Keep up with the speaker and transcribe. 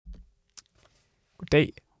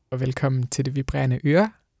Goddag og velkommen til Det Vibrerende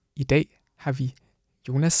Øre. I dag har vi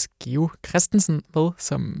Jonas Georg Christensen med,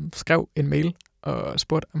 som skrev en mail og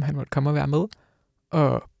spurgte, om han måtte komme og være med.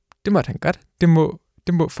 Og det måtte han godt. Det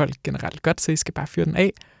må folk generelt godt, så I skal bare fyre den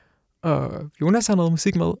af. Og Jonas har noget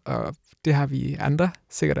musik med, og det har vi andre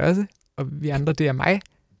sikkert også. Og vi andre, det er mig,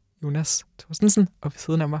 Jonas Thorstensen, og ved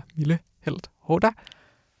siden af mig, Mille Helt Hårder.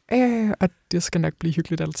 Og det skal nok blive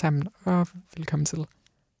hyggeligt alt sammen, og velkommen til.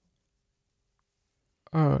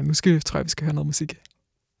 Og nu tror jeg, vi skal høre noget musik.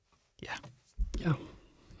 Ja.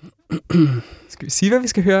 Skal vi sige, hvad vi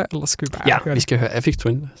skal høre, eller skal vi bare høre det? Vi skal høre Aphex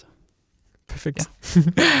Twin. Altså. Perfekt.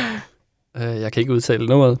 Ja. Jeg kan ikke udtale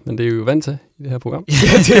nummeret, men det er jo vant til i det her program. Ja,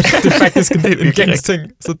 det er faktisk en gængs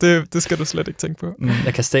ting, så det skal du slet ikke tænke på.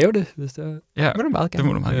 Jeg kan stave det, hvis det er. Ja, det må du meget gerne. Det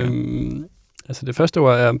må du meget gerne. Altså det første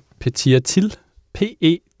ord er Petiatil.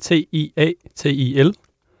 Petiatil.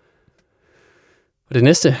 Og det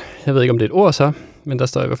næste, jeg ved ikke, om det er et ord så, men der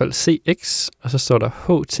står i hvert fald CX, og så står der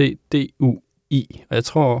htdui. Og jeg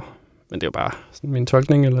tror, men det er jo bare sådan min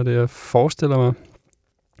tolkning, eller det jeg forestiller mig,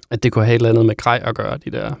 at det kunne have et eller andet med grej at gøre,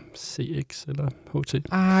 de der CX eller HT.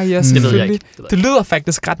 Ja, selvfølgelig. Det ved jeg ikke. Det lyder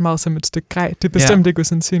faktisk ret meget som et stykke grej. Det er bestemt ikke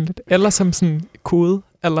usandsynligt. Eller som sådan kode,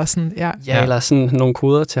 eller sådan, Ja, eller sådan nogle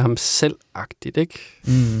koder til ham selv-agtigt, ikke?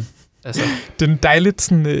 Mm. Altså. Det er en dejligt,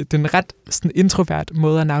 sådan, det er en ret sådan introvert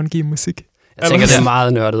måde at navngive musik. Jeg tænker, det er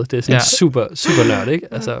meget nørdet. Det er sådan super, super nørd,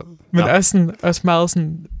 ikke? Altså, men også meget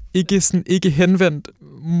sådan ikke henvendt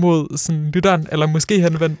mod sådan lytteren, eller måske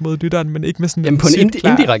henvendt mod lytteren, men ikke med sådan en på en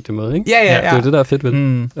indirekte måde, ikke? Ja. Det er det, der er fedt ved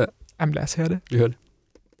det. Ja. Jamen, lad os høre det. Vi hører det.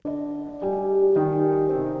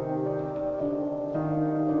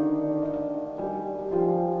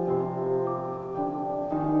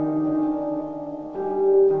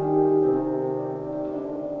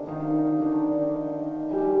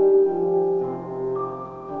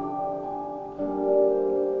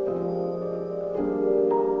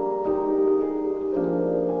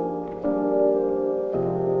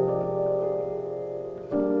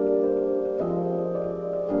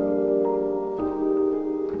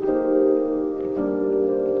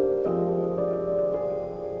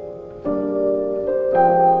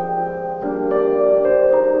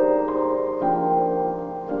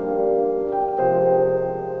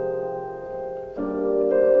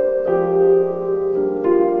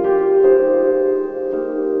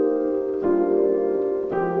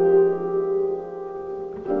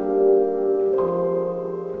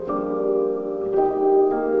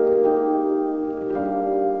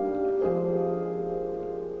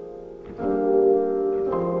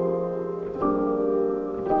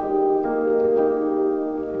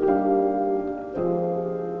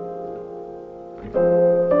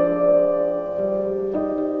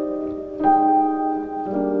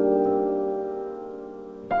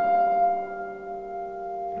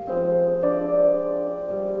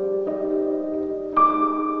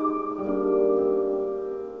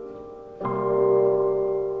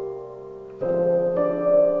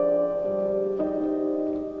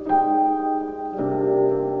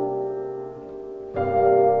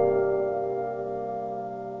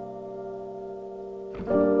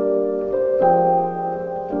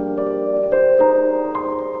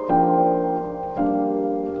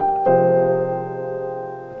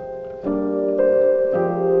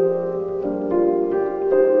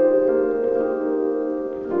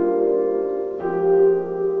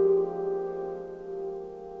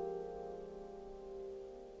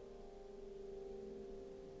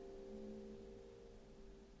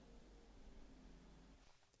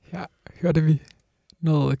 Hørte vi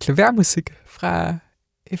noget klavermusik fra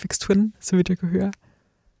Aphex Twin, så vidt jeg kunne høre,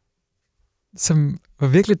 som var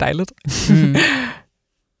virkelig dejligt.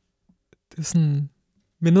 Det sådan,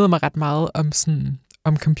 mindede mig ret meget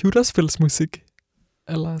om computerspilsmusik.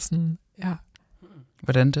 Eller sådan, ja.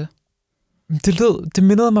 Hvordan det? Det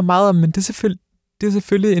mindede mig meget om, men det er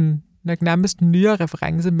selvfølgelig nok nærmest en nyere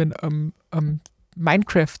reference, men om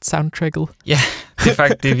Minecraft-soundtracket. Ja,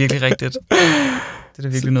 det er virkelig rigtigt. Det er der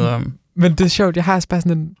virkelig noget om. Men det er sjovt, jeg har også bare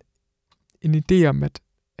sådan en idé om, at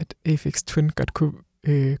Aphex Twin godt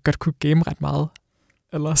kunne game ret meget.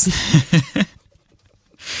 Eller sådan.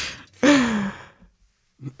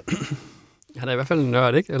 Han er i hvert fald en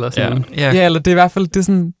nørd, ikke? Eller sådan. Ja, eller det er i hvert fald, det er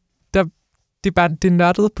sådan, det er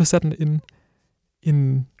nørdet på sådan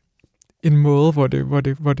en måde, hvor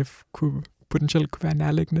det potentielt kunne være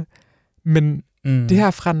nærliggende. Men det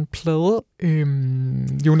her fra en plade.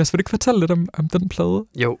 Jonas, vil du ikke fortælle lidt om den plade?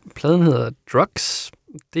 Jo, pladen hedder Drugs.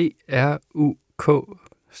 D-R-U-K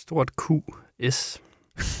stort Q-S.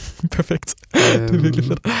 Perfekt. Det er virkelig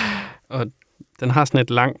fedt. Og den har sådan et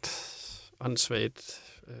langt, åndssvagt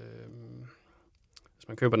hvis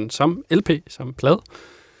man køber den som LP, som plade,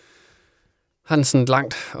 har den sådan et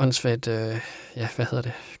langt, åndssvagt, hvad hedder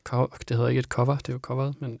det? Det hedder ikke et cover, det er jo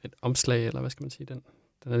coveret, men et omslag, eller hvad skal man sige, den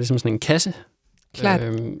er ligesom sådan en kasse,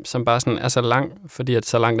 som bare sådan er så lang, fordi at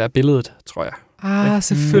så langt er billedet, tror jeg.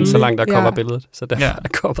 Selvfølgelig. Så langt er coverbilledet, så derfor er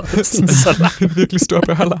coveret sådan så langt. En virkelig stor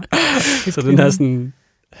beholder. Så den her sådan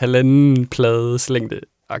 1,5 plades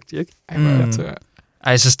længde-agtig, ikke?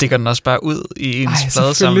 Ej, så stikker den også bare ud i ens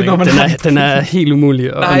pladesamling. Den er helt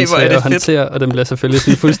umulig at håndtere, og den bliver selvfølgelig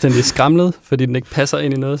sådan fuldstændig skramlet, fordi den ikke passer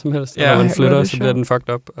ind i noget som helst. Og når man flytter, så bliver den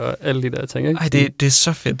fucked up, og alle de der ting, ikke? Ej, det er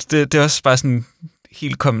så fedt. Det er også bare sådan en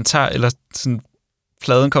helt kommentar, eller sådan,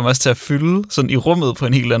 pladen kommer også til at fylde sådan i rummet på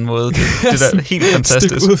en helt anden måde. Det der er helt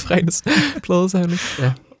fantastisk. Stik ud fra ens pladesamling.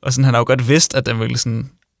 Ja. Og sådan, han har jo godt vidst, at den ville sådan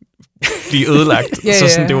blive ødelagt. Så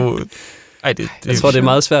sådan, det er jo... Ej, jeg tror, det er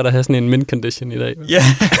meget svært at have sådan en mint condition i dag. Ja.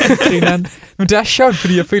 Men det er sjovt,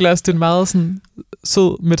 fordi jeg føler også, det er en meget sådan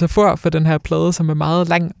sød metafor for den her plade, som er meget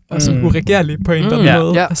lang og sådan uregerlig på en eller anden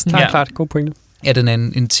måde. Ja, sådan, klart. God pointe. Ja, den er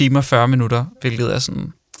en time og 40 minutter, hvilket er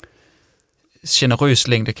sådan generøs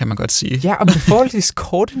længde, kan man godt sige. Ja, og med forholdsvis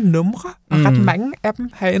korte numre, og ret mange af dem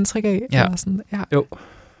har jeg indtryk af. Ja. Eller sådan, Jo.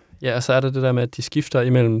 Ja, og så er der det der med, at de skifter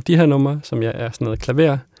imellem de her numre, som er sådan noget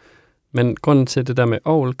klaver. Men grunden til det der med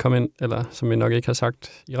orgel kom ind, eller som jeg nok ikke har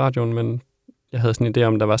sagt i radioen, men jeg havde sådan en idé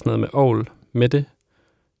om, der var sådan noget med orgel med det.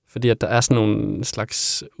 Fordi at der er sådan nogle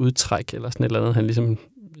slags udtræk, eller sådan et eller andet, han ligesom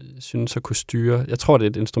synes at kunne styre. Jeg tror, det er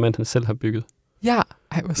et instrument, han selv har bygget. Ja,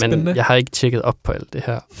 hvor spændende. Men jeg har ikke tjekket op på alt det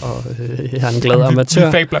her, og jeg er en glad amatør.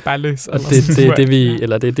 Vi fabler bare løs. Og det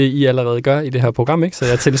er det, I allerede gør i det her program, ikke? Så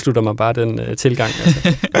jeg tilslutter mig bare den tilgang.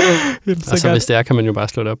 Altså. Og så hvis det er, kan man jo bare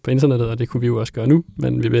slå det op på internettet, og det kunne vi jo også gøre nu,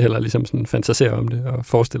 men vi vil hellere ligesom sådan fantasere om det og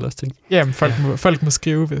forestille os ting. Jamen, folk må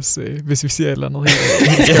skrive, hvis vi siger et eller andet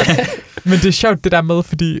helt. Men det er sjovt det der med,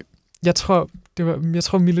 fordi jeg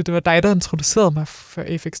tror Mille, det var dig, der introducerede mig for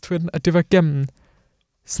Aphex Twin, og det var gennem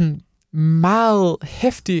sådan meget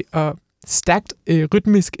heftig og stærkt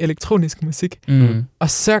rytmisk elektronisk musik. Og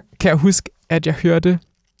så kan jeg huske, at jeg hørte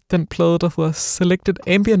den plade, der hedder Selected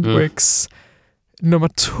Ambient Works nummer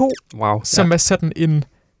 2, som er sådan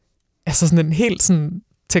en helt sådan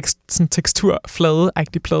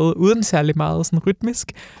teksturflade-agtig plade, uden særlig meget sådan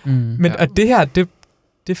rytmisk. Og det her,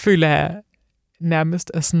 det føler jeg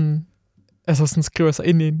nærmest er sådan, altså sådan skriver sig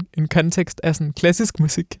ind i en kontekst af sådan klassisk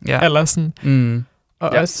musik. Eller sådan. Og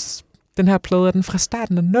også den her plade, er den fra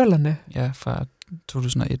starten af 00'erne. Ja, fra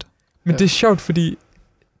 2001. Men det er sjovt, fordi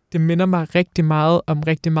det minder mig rigtig meget om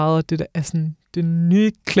rigtig meget af det, der er sådan det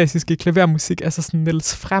nye klassiske klavermusik, altså sådan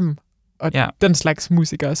Niels Frem, og den slags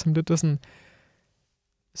musikere, som lidt er sådan,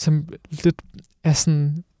 som lidt er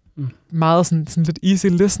sådan meget sådan lidt easy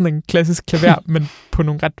listening klassisk klaver, men på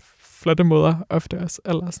nogle ret flotte måder ofte også.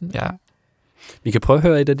 Eller sådan. Ja. Vi kan prøve at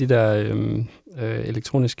høre et af de der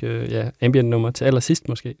elektroniske ambient-numre til allersidst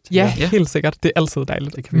måske. Ja, helt sikkert. Det er altid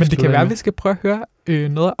dejligt. Men det kan være, at vi skal prøve at høre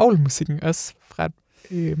noget af orgelmusikken også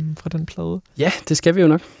fra den plade. Ja, det skal vi jo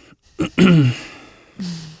nok.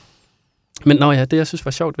 Men det jeg synes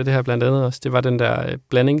var sjovt ved det her blandt andet også, det var den der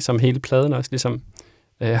blanding, som hele pladen også ligesom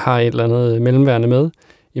har et eller andet mellemværende med,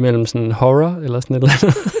 imellem sådan horror eller sådan et eller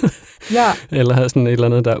andet. Eller sådan et eller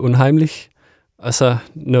andet, der er unheimlich. Og så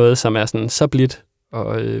noget, som er sådan så blidt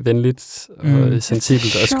og venligt og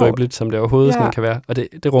sensibelt og skrøbeligt, som det overhovedet sådan kan være. Og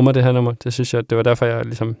det rummer det her nummer. Det synes jeg, det var derfor, jeg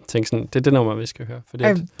ligesom tænkte sådan, det er det nummer, vi skal høre. Fordi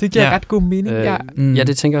det giver ret god mening, Ja,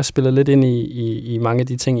 det tænker jeg spiller lidt ind i mange af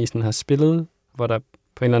de ting, I sådan har spillet, hvor der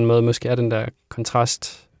på en eller anden måde måske er den der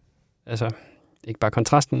kontrast, altså ikke bare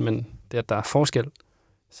kontrasten, men det, at der er forskel,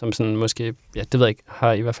 som sådan måske, det ved jeg ikke,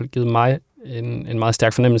 har i hvert fald givet mig en meget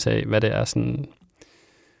stærk fornemmelse af, hvad det er sådan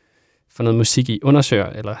for noget musik, I undersøger,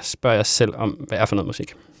 eller spørger jeg selv om, hvad er for noget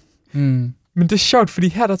musik? Men det er sjovt, fordi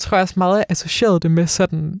her, der tror jeg også meget, jeg associerede det med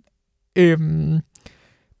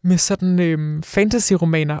sådan,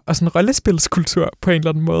 fantasy-romaner og sådan rollespilskultur på en eller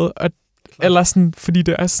anden måde. Eller sådan, fordi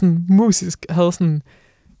det også sådan musisk havde sådan,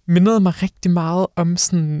 mindede mig rigtig meget om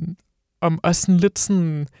sådan, om også sådan lidt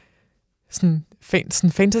sådan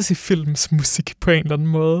fantasy-films musik på en eller anden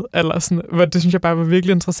måde. Eller sådan, hvor det synes jeg bare var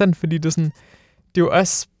virkelig interessant, fordi det er jo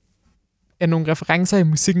også er nogle referencer i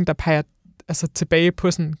musikken, der peger altså tilbage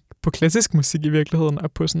på klassisk musik i virkeligheden,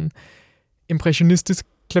 og på sådan impressionistisk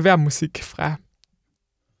klavermusik fra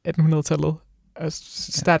 1800-tallet og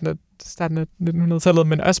starten af 1900-tallet,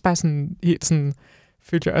 men også bare sådan helt sådan,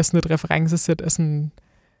 følte jeg også sådan et referencesæt af sådan,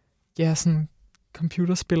 sådan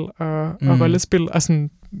computerspil og rollespil, og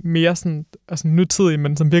sådan mere sådan, og sådan nutidig,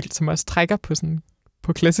 men som virkelig som også trækker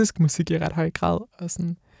på klassisk musik i ret høj grad, og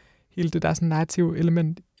sådan hele det der sådan narrative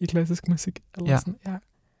element i klassisk musik. Eller sådan,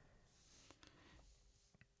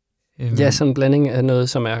 Ja, sådan en blanding af noget,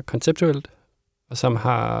 som er konceptuelt, og som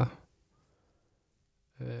har,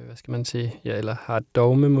 hvad skal man sige, ja, eller har et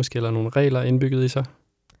dogme måske, eller nogle regler indbygget i sig.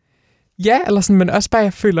 Ja, eller sådan, men også bare,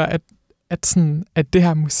 jeg føler, at det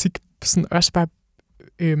her musik sådan også bare,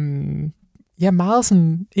 meget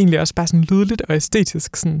sådan, egentlig også bare sådan lydligt og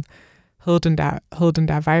æstetisk, sådan, havde den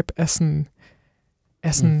der vibe af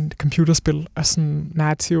sådan computerspil og sådan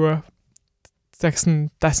narrativer, der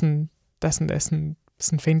er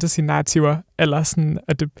sådan fantasy-narrativer, eller sådan,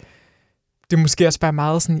 og det er måske også bare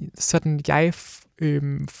meget sådan jeg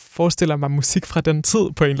forestiller mig musik fra den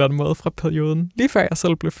tid på en eller anden måde, fra perioden, lige før jeg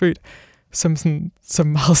selv blev født, som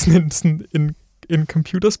meget sådan en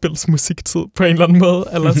computerspilsmusiktid på en eller anden måde,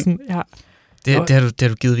 eller sådan, ja. Det har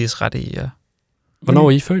du givetvis ret i, ja. Hvornår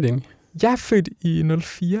er I født egentlig? Jeg er født i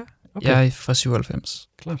 04. Okay. Jeg er fra 97.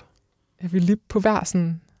 Klart. Er vi lige på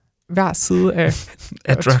hver side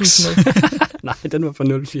af drugs? Nej, den var fra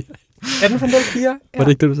 04. Er den fra 04? Ja. Var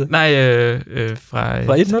det ikke det, du sagde? Nej, fra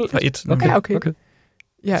 1? Fra 1. Okay.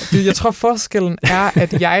 Ja, jeg tror forskellen er,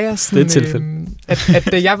 at jeg er sådan... Det er tilfælde. At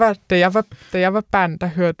da jeg var barn, der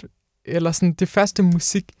hørte... Eller sådan, det første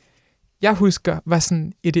musik, jeg husker, var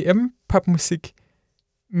sådan EDM-popmusik.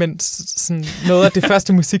 Men sådan noget af det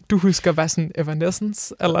første musik, du husker, var sådan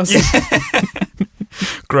Evanescence, eller sådan...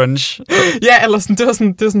 Grunge. Ja, eller sådan, det var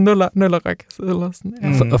sådan nuller rock, eller sådan.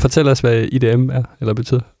 Ja. Og fortæl os, hvad IDM er, eller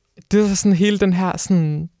betyder. Det var sådan hele den her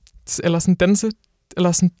sådan, eller sådan danse,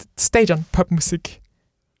 eller sådan stadion-popmusik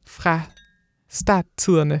fra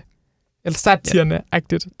starttiderne, eller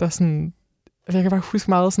starttiderne-agtigt, der sådan, jeg kan bare huske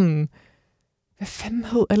meget sådan, hvad fanden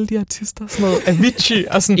hed alle de artister? Sådan noget Avicii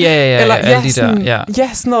og sådan. Eller, alle de sådan, der, ja.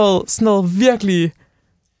 Ja, sådan noget virkelig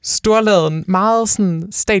storladen, meget sådan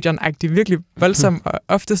stadionagtigt, virkelig voldsom, og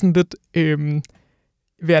ofte sådan lidt,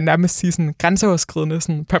 vil jeg nærmest sige, sådan grænseoverskridende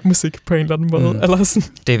sådan popmusik på en eller anden måde. Eller sådan.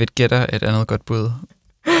 David Guetta er et andet godt bud.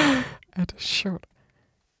 Er det sjovt.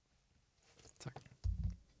 Tak.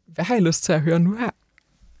 Hvad har I lyst til at høre nu her?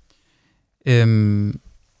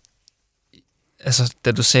 Altså,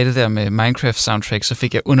 da du sagde det der med Minecraft-soundtrack, så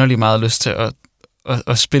fik jeg underlig meget lyst til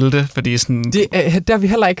at spille det, fordi sådan... Det har vi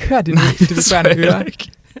heller ikke hørt endnu, i Det Vibrerende Øre.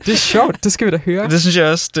 Det er sjovt, det skal vi da høre. Det synes jeg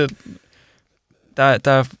også, der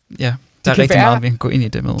er rigtig meget, vi kan gå ind i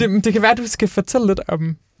det med. Det kan være, at du skal fortælle lidt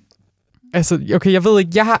om... Altså, okay, jeg ved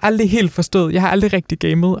ikke, jeg har aldrig helt forstået, jeg har aldrig rigtig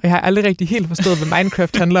gamet, og jeg har aldrig rigtig helt forstået, hvad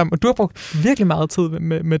Minecraft handler om, og du har brugt virkelig meget tid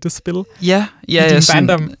med det spil. Ja,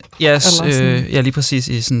 lige præcis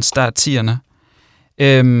i sådan start 10'erne.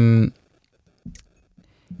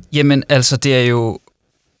 Jamen, altså, det er jo...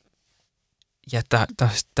 Ja, der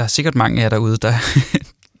er sikkert mange af jer derude,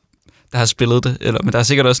 der har spillet det, men der er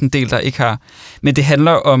sikkert også en del, der ikke har. Men det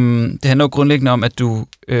handler jo grundlæggende om, at du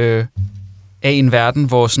er i en verden,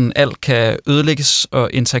 hvor sådan alt kan ødelægges og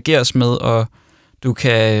interageres med, og du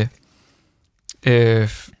kan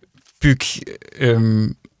bygge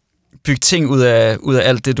ting ud af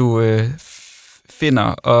alt det, du finder,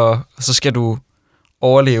 og så skal du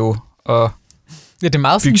overleve. Og ja, det er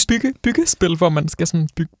meget sådan byggespil, hvor man skal sådan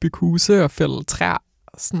bygge huse og fælde træer.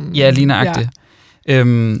 Sådan, ja, lige nøjagtigt. Ja.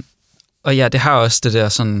 Og ja, det har også det der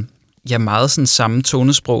sådan, ja, meget sådan samme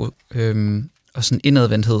tonesprog og sådan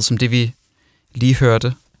indadvendthed, som det vi lige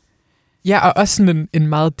hørte. Ja, og også sådan en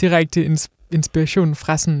meget direkte inspiration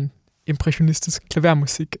fra sådan impressionistisk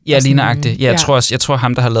klavermusik. Ja, lige nøjagtigt. Ja, jeg tror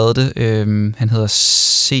ham, der har lavet det, han hedder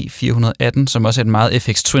C418, som også er et meget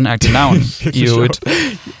Aphex Twin-agtigt navn i øvrigt.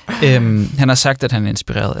 Han har sagt, at han er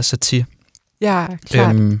inspireret af Satie. Ja,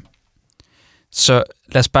 klart. Så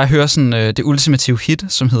lad os bare høre sådan det ultimative hit,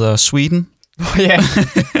 som hedder Sweden. Ja.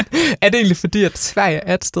 Er det egentlig fordi, at Sverige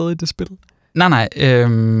er et sted i det spil? Nej.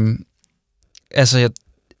 Altså,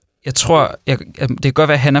 jeg tror, det kan godt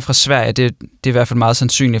være, at han er fra Sverige. Det er i hvert fald meget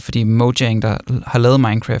sandsynligt, fordi Mojang, der har lavet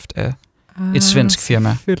Minecraft, er et svensk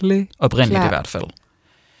firma. Oprindeligt i hvert fald.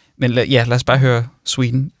 Men lad os bare høre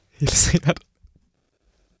Sweden. Helt sikkert.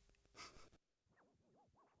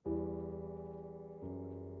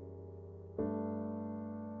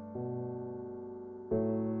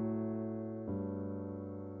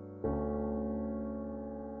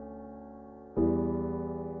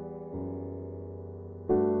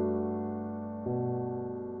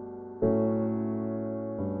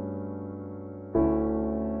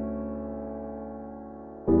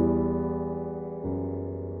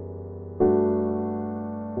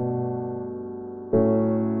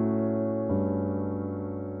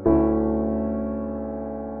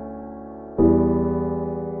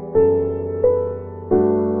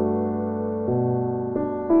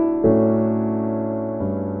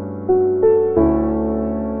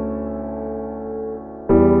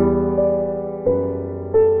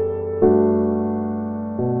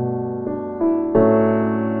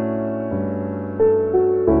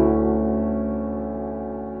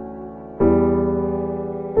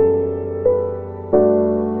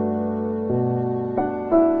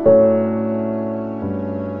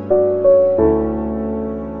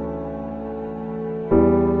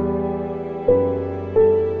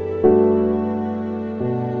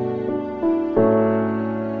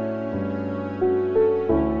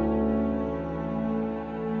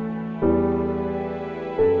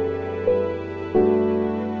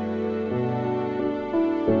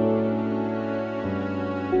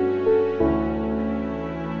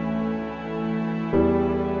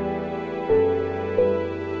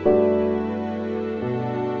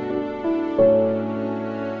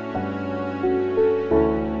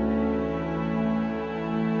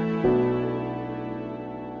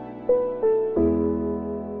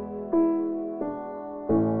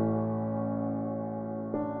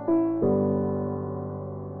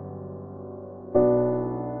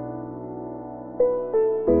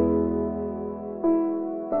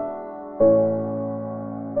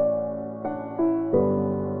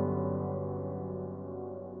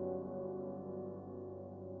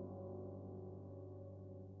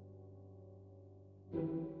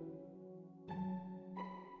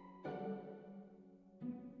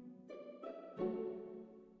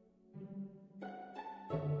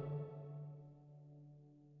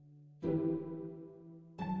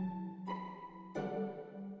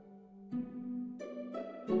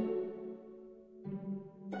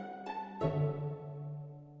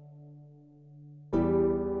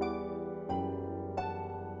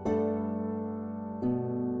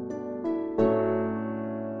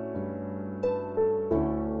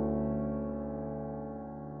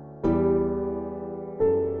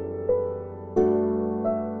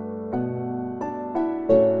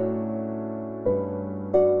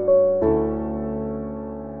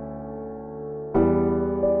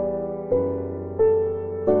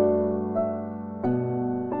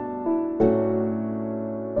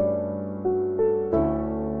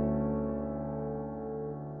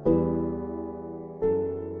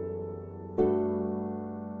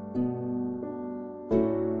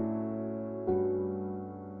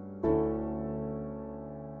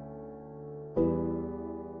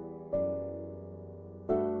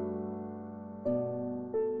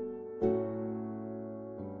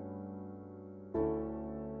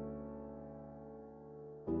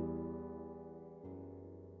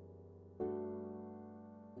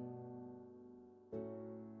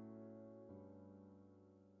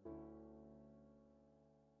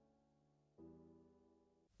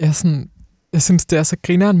 jeg synes, det er så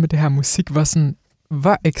grineren med det her musik,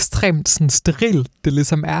 hvor ekstremt sådan sterilt det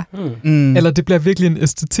ligesom er. Eller det bliver virkelig en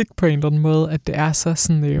æstetik på en eller anden måde, at det er så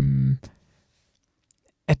sådan...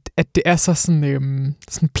 At det er så sådan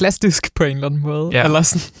plastisk på en eller anden måde. Ja. Eller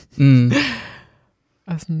sådan.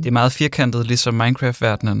 Og sådan. Det er meget firkantet, ligesom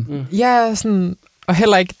Minecraft-verdenen. Ja, sådan... Og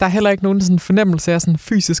der er heller ikke nogen sådan fornemmelse af sådan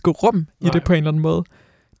fysiske rum i det på en eller anden måde.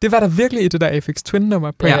 Det var der virkelig i det der Aphex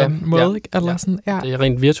Twin-nummer på en eller anden måde, ikke? Eller sådan, det er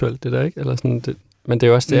rent virtuelt, det der, ikke? Eller sådan, men det er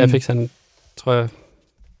jo også det, Aphex, han, tror jeg,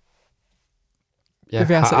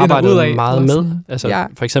 har arbejdet meget med. Altså,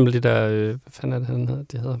 for eksempel det der, hvad fanden er det, han hedder?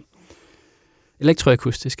 Det hedder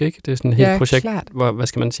elektroakustisk, ikke? Det er sådan et helt projekt, hvor, hvad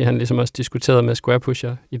skal man sige, han ligesom også diskuterede med Square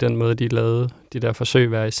Pusher i den måde, de lavede de der forsøg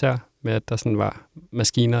hver især, med at der sådan var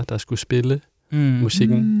maskiner, der skulle spille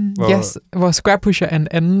musikken. Hvor Square Pusher er en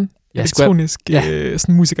anden elektronisk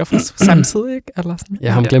sådan musiker fra samme side, ikke? Eller sådan.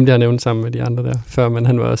 Ja, ham glemte jeg at nævne sammen med de andre der før, men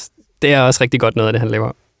han var også, det er også rigtig godt noget af det, han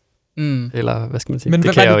laver. Eller hvad skal man sige? Men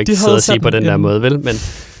det kan jeg jo ikke sidde og sige på den der måde, vel? Men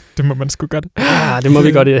det må man sgu godt. Det må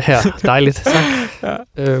vi godt i det her. Dejligt.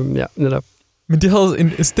 Netop. Men de havde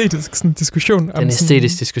en æstetisk sådan, diskussion om... En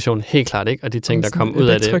æstetisk diskussion, helt klart, ikke? Og de ting, der kom ud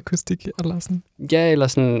af det. Elektroakustik, eller sådan. Ja, eller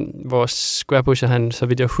sådan, hvor Square Pusher, han, så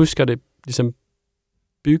vidt jeg husker det, ligesom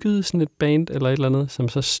byggede sådan et band eller et eller andet, som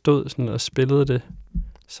så stod sådan og spillede det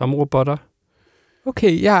som robotter.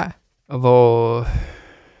 Okay, ja. Og hvor...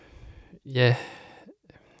 Ja...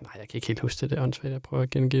 Nej, jeg kan ikke helt huske det, det er åndssvagt, jeg prøver at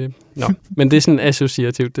gengive det. Nå, men det er sådan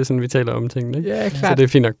associativt, det er sådan, vi taler om tingene, ikke? Ja, klart. Så det er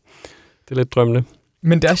fint nok. Det er lidt drømmende.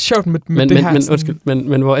 Men det er sjovt med det her.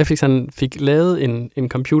 Men hvor Aphex han fik lavet en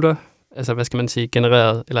computer, altså hvad skal man sige,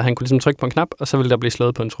 genereret, eller han kunne ligesom trykke på en knap, og så ville der blive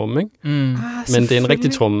slået på en tromme, ikke? Men det er en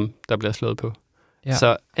rigtig tromme, der bliver slået på. Ja.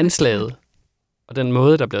 Så anslaget og den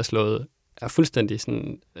måde, der bliver slået, er fuldstændig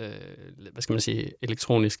sådan, hvad skal man sige,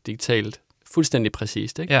 elektronisk, digitalt, fuldstændig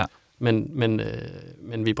præcist, ikke? Ja.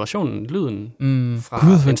 Men vibrationen, lyden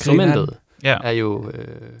fra instrumentet er jo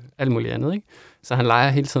alt muligt andet, ikke? Så han leger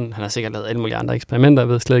hele tiden. Han har sikkert lavet alle mulige andre eksperimenter. Jeg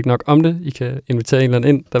ved slet ikke nok om det. I kan invitere en eller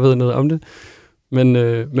anden ind, der ved noget om det.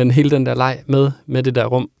 Men hele den der leg med det der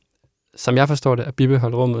rum, som jeg forstår det, at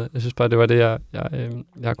bibeholde rummet. Jeg synes bare, det var det,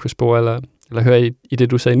 jeg kunne spore eller høre i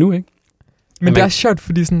det, du sagde nu, ikke? Men det er sjovt,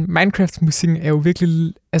 fordi sådan, Minecraft-musikken er jo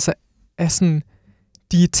virkelig er sådan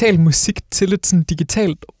digital musik til et sådan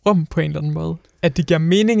digitalt rum på en eller anden måde. At det giver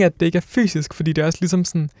mening, at det ikke er fysisk, fordi det er også ligesom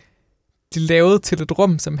sådan, de er lavet til et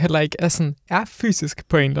rum, som heller ikke er fysisk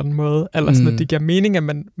på en eller anden måde. Eller sådan, at det giver mening, at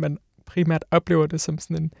man primært oplever det som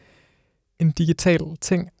sådan en digital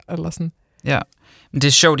ting. Eller sådan. Ja, men det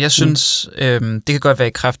er sjovt. Jeg synes, det kan godt være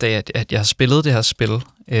i kraft af, at jeg har spillet det her spil.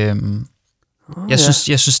 Jeg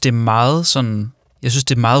synes, det er meget sådan... Jeg synes,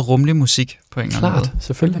 det er meget rummelig musik på en eller anden måde. Klart,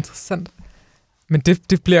 selvfølgelig. Interessant. Men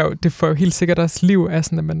det får jo helt sikkert også liv af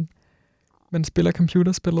sådan, at man spiller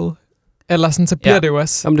computerspillet. Eller sådan, så bliver det jo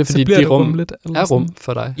også... Jamen, det er fordi, de rum rumligt, er rum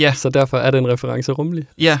for dig. Ja. Så derfor er det en reference rummelig.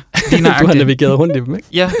 Ja, lige nøjagtigt. Du har navigeret rundt i dem, ikke?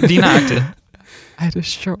 Ja, lige nøjagtigt. Ej, det er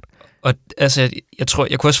sjovt. Og altså, jeg tror,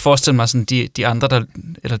 jeg kunne også forestille mig, sådan, de andre,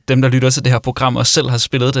 eller dem, der lytter til det her program, og selv har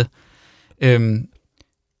spillet det,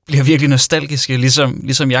 bliver virkelig nostalgiske,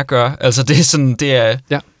 ligesom jeg gør. Altså, det er sådan, det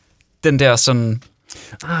er den der sådan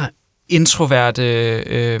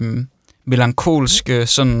introverte, melankolske,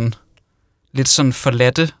 sådan lidt sådan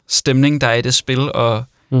forladte stemning, der er i det spil, og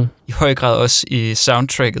i høj grad også i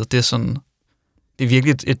soundtracket. Det er sådan, det er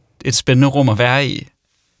virkelig et spændende rum at være i.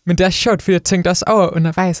 Men det er sjovt, fordi jeg tænkte også over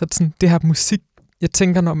undervejs, at sådan, det her musik, jeg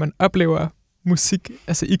tænker, når man oplever musik,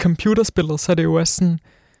 altså i computerspillet, så er det jo også sådan,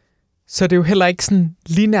 så er det jo heller ikke sådan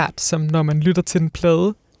lineært, som når man lytter til en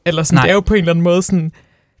plade, eller sådan, det er jo på en eller anden måde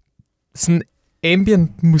sådan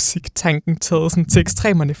ambient musik-tanken taget sådan til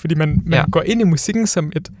ekstremerne, fordi man går ind i musikken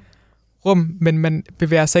som et rum, men man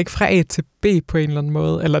bevæger sig ikke fra A til B på en eller anden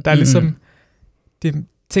måde, eller der er ligesom,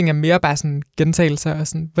 ting er mere bare sådan gentagelser, og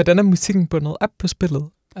sådan, hvordan er musikken bundet op på spillet?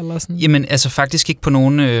 Eller sådan? Jamen, altså faktisk ikke på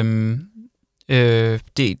nogen,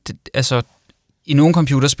 altså i nogle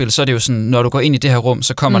computerspil, så er det jo sådan, når du går ind i det her rum,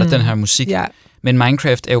 så kommer der den her musik. Ja. Men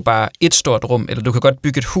Minecraft er jo bare et stort rum, eller du kan godt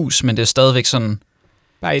bygge et hus, men det er stadigvæk sådan...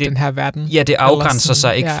 Bare i den her verden. Ja, det afgrænser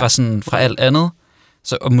sig ikke fra alt andet.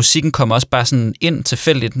 Og musikken kommer også bare sådan ind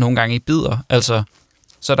tilfældigt nogle gange i bidder. Altså,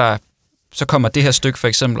 så kommer det her stykke for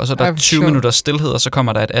eksempel, og så er der 20 minutter stilhed, og så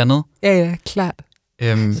kommer der et andet. Ja, klart.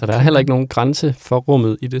 Så der er heller ikke nogen grænse for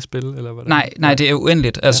rummet i det spil, eller hvordan? Nej, det er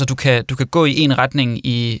uendeligt. Ja. Altså, du kan gå i en retning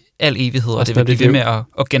i al evighed, og det vil blive ved med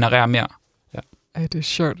at generere mere. Ja. Ej, det er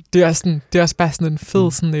sjovt. Det er også bare sådan en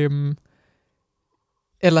fed sådan...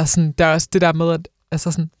 eller sådan, der er også det der med, at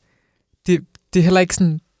altså sådan, det er heller ikke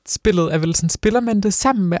sådan... spillet er vel sådan, spiller man det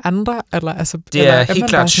sammen med andre? Eller, altså, Det er helt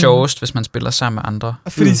klart sjovest, hvis man spiller sammen med andre.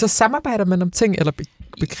 Fordi så samarbejder man om ting, eller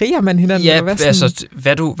bekriger man hinanden? Ja, eller hvad, altså,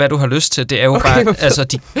 hvad du har lyst til, det er jo bare, altså,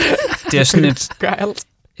 det er sådan et... Gør alt.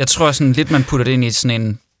 Jeg tror sådan lidt, man putter det ind i sådan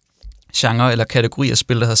en genre eller kategori af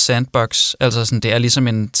spil, der hedder sandbox. Altså sådan, det er ligesom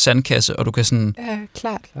en sandkasse, og du kan sådan... Ja,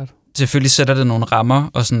 klart. Selvfølgelig sætter det nogle rammer,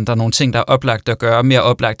 og sådan, der er nogle ting, der er oplagt at gøre, mere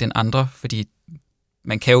oplagt end andre, fordi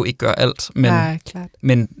man kan jo ikke gøre alt, men, ja, klart.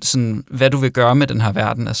 Men sådan, hvad du vil gøre med den her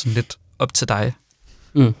verden, er sådan lidt op til dig.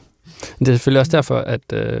 Det er selvfølgelig også derfor,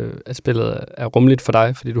 at spillet er rummeligt for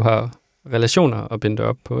dig, fordi du har relationer at binde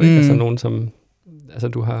op på. Ikke? Altså nogen, som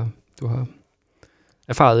du har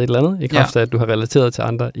erfaret et eller andet, i kraft af, at du har relateret til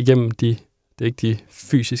andre igennem det er ikke de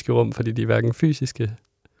fysiske rum, fordi de er hverken fysiske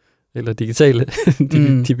eller digitale,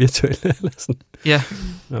 de virtuelle. Eller sådan. Ja.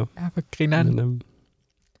 Ja, for grineren. Men,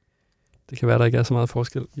 det kan være, der ikke er så meget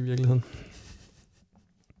forskel i virkeligheden.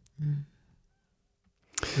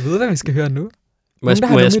 Jeg ved, hvad vi skal høre nu. Må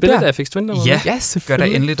jeg spille et Aphex Twin? Ja, selvfølgelig. Gør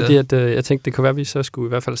der endelig det. Fordi jeg tænkte, det kunne være, at vi så skulle i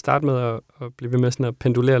hvert fald starte med at blive ved med sådan at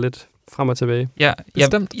pendulere lidt frem og tilbage. Ja,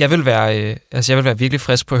 jeg vil være virkelig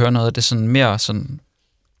frisk på at høre noget af det sådan mere sådan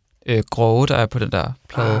grove, der er på den der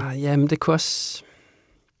plade. Ja, men det kunne også...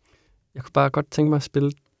 Jeg kunne bare godt tænke mig at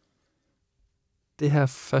spille det her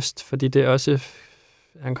først, fordi det også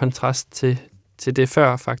er en kontrast til det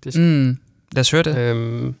før, faktisk. Lad os høre det.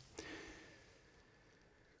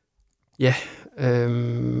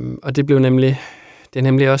 Og det er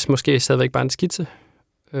nemlig også måske stadigvæk bare en skitse,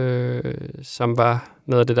 som var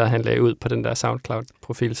noget af det, der han lagde ud på den der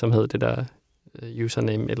SoundCloud-profil, som hed det der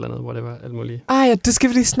username et eller andet, hvor det var alt muligt. Ja, det skal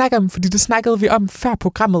vi lige snakke om, fordi det snakkede vi om, før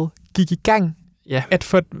programmet gik i gang. Ja. At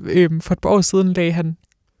for et par år siden lagde han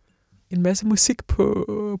en masse musik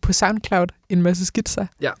på SoundCloud, en masse skitser.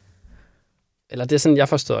 Ja. Eller det er sådan, jeg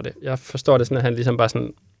forstår det. Jeg forstår det sådan, at han ligesom bare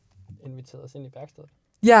sådan inviterede os ind i værkstedet.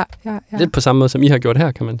 Ja. Lidt på samme måde, som I har gjort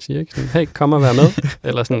her, kan man sige. Ikke? Sådan, hey, kom og vær med.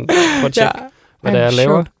 Eller sådan, prøv at tjekke, hvad det er, jeg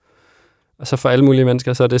laver. Og så for alle mulige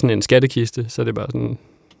mennesker, så er det sådan en skattekiste. Så er det bare sådan,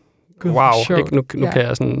 wow, ikke? Nu kan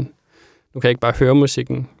jeg sådan... Nu kan jeg ikke bare høre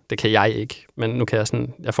musikken. Det kan jeg ikke. Men nu kan jeg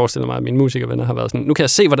sådan... Jeg forestiller mig, at mine musikervenner har været sådan... Nu kan jeg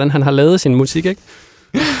se, hvordan han har lavet sin musik, ikke?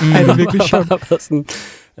 Det er virkelig sjovt.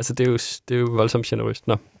 Altså, det er jo voldsomt generøst.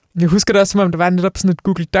 Nå. Jeg husker det også, som om der var netop sådan et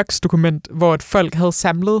Google Docs-dokument, hvor et folk havde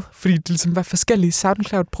samlet, fordi det ligesom var forskellige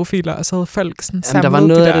SoundCloud-profiler, og så havde folk sådan samlet. Der var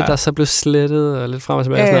noget af det, der så blev slettet og lidt frem og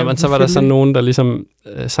tilbage. Men så var der sådan nogen, der ligesom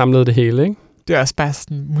samlede det hele, ikke? Det er også bare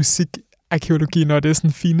sådan musikarkeologi, når det er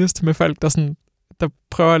sådan finest med folk, der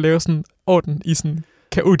prøver at lave sådan orden i sådan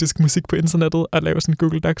kaotisk musik på internettet og lave sådan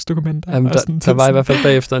Google Docs-dokumenter. Jamen, der var i hvert fald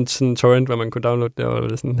bagefter en sådan torrent, hvor man kunne downloade det, og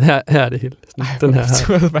det sådan, her er det hele. Sådan, den her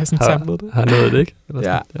har nået det, ikke? Eller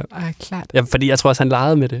ja, sådan, klart. Ja, fordi jeg tror også, han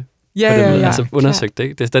legede med det. Ja, altså undersøgt det,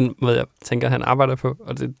 ikke? Det er den måde, jeg tænker, han arbejder på,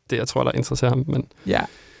 og det er det, jeg tror, der interesserer ham. Men... Ja.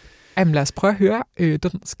 Jamen, lad os prøve at høre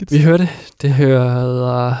den skitse. Vi hører det. Det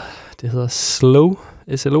hedder Slow,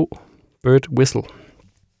 SLO, Bird Whistle.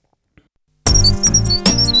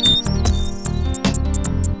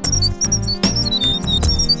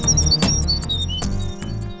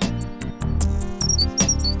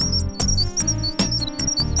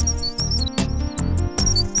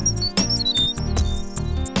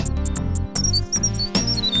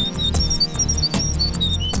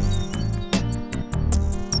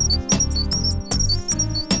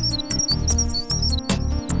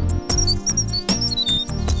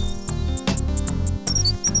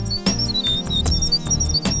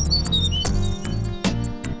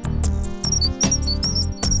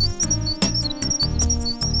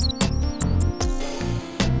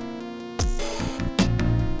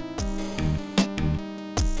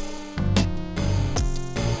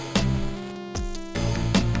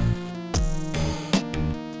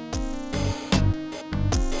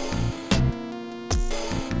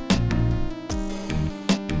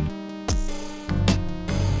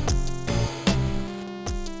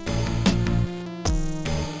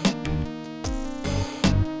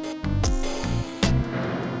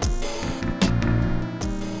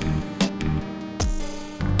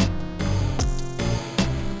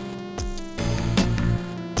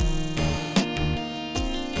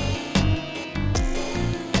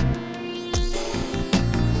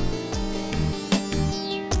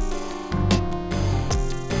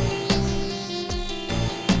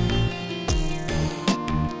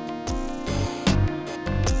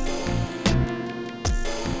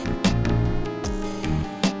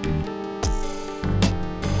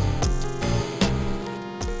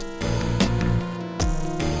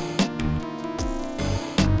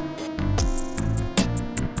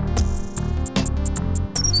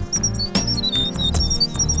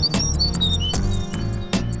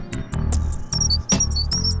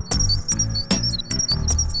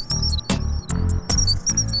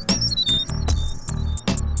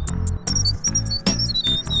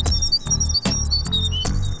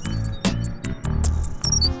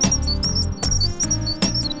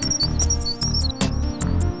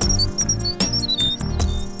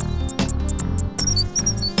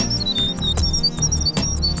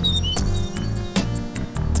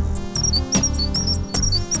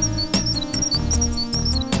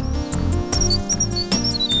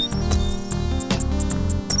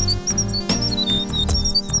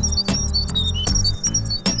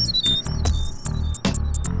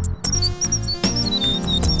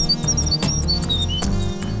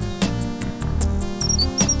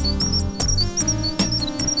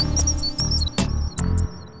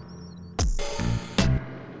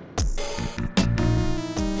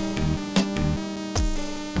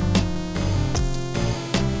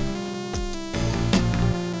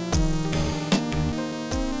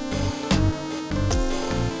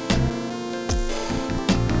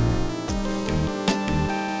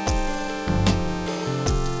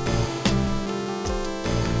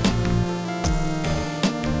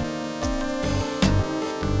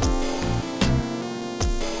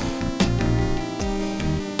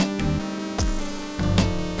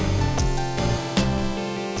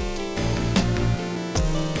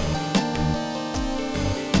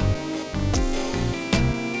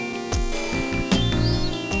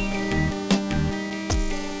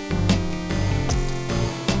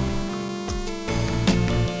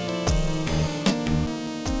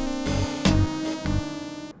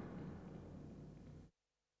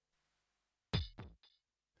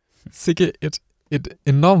 Sikke et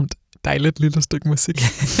enormt dejligt lille stykke musik.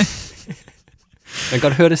 Man kan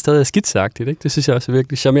godt høre, det stadig er skitseagtigt, ikke? Det synes jeg også er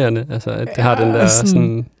virkelig charmerende, altså, at det har den der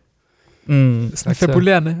sådan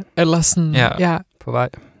fabulerende, eller sådan, ja, på vej.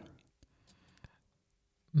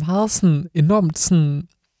 Meget sådan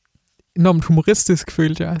enormt humoristisk,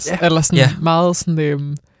 følte jeg også. Ja. Eller sådan meget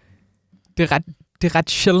sådan, det er ret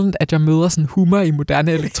sjældent, at jeg møder sådan humor i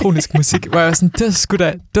moderne elektronisk musik, hvor jeg er sådan,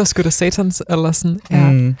 det er sgu da satans, eller sådan,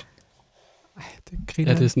 det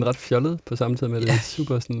griner. Ja, det er sådan ret fjollet på samme tid med, at det er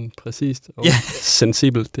super sådan præcist og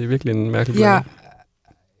sensibelt. Det er virkelig en mærkelig blanding.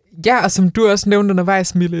 Ja, og som du også nævnte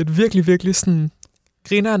undervejs, Mille, et virkelig, virkelig sådan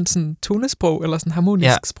grineren sådan tonesprog, eller sådan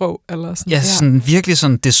harmonisk sprog, eller sådan. Ja, sådan virkelig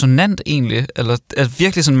sådan dissonant egentlig, eller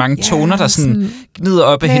virkelig sådan mange toner, der sådan gnider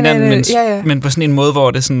op af hinanden, men på sådan en måde,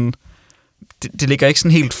 hvor det sådan, det ligger ikke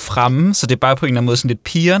sådan helt fremme, så det er bare på en eller anden måde sådan lidt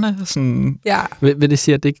pirrende. Sådan. Ja. Vil det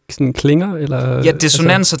sige, at det ikke sådan klinger? Eller, ja,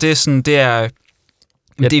 dissonanser, det er sådan, det er...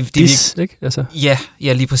 dis, ikke? Altså.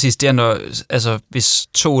 Ja, lige præcis. Det er, når, altså, hvis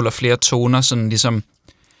 2 eller flere toner sådan ligesom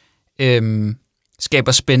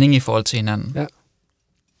skaber spænding i forhold til hinanden.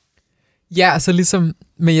 Ja, altså ligesom,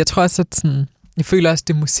 men jeg tror også, at sådan, jeg føler også,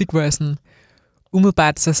 det er musik, hvor jeg sådan,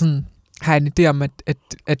 umiddelbart så sådan, har jeg en idé om,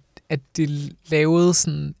 at det er lavet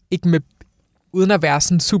sådan, ikke med, uden at være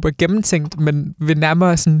sådan super gennemtænkt, men ved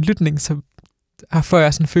nærmere sådan lytning, så får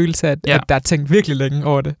jeg sådan en følelse af, at der er tænkt virkelig længe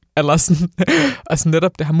over det. Eller sådan, og sådan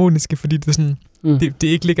netop det harmoniske, fordi det, sådan, det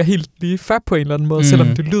ikke ligger helt lige før på en eller anden måde,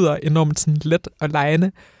 selvom det lyder enormt sådan let og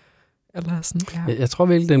legende. Eller sådan, Jeg tror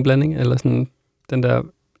virkelig, det er en blanding, eller sådan den der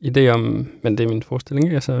idé om, men det er min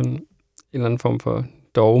forestilling, altså en eller anden form for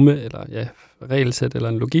dogme, eller regelsæt, eller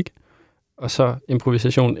en logik, og så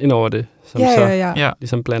improvisation ind over det, som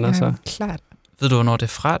ligesom blander sig. Klart. Ved du, hvornår det er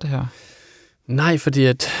fra, det her? Nej, fordi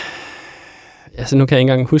at altså nu kan jeg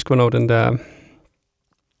ikke engang huske, hvornår den der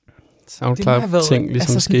SoundCloud-ting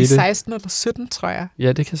ligesom skete. Altså sådan i 16 eller 17, tror jeg.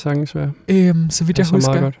 Ja, det kan sagtens være. Så vidt jeg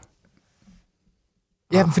husker. Meget godt.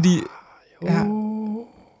 Ja, fordi...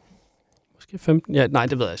 Måske 15. Ja, nej,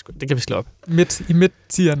 det ved jeg sgu. Det kan vi slå op. I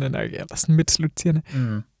midt-tierne nok, eller sådan midt-slut-tierne.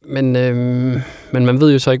 Men man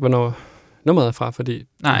ved jo så ikke, hvornår nummeret er fra, fordi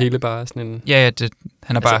det hele bare er sådan en... Ja,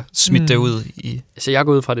 han har bare smidt det ud i... Så jeg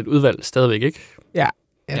går ud fra, det et udvalg stadigvæk, ikke? Ja,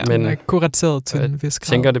 men er kurateret til en vis grad.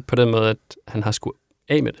 Jeg tænker det på den måde, at han har sgu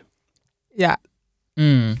af med det. Ja.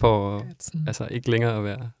 For altså ikke længere at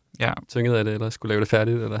være tynget af det, eller skulle lave det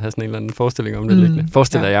færdigt, eller have sådan en eller anden forestilling om det liggende.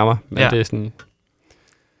 Forestiller jeg mig, men det er sådan...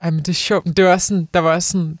 Ej, men det er sjovt. Det var også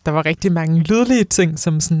sådan, der var rigtig mange lydlige ting,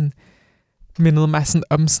 som sådan mindede mig sådan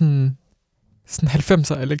om sådan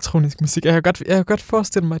 90'er elektronisk musik. Jeg kan godt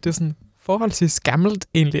forestille mig, at det er sådan forholdsvis gammelt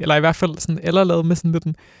egentlig, eller i hvert fald sådan, eller lavet med sådan lidt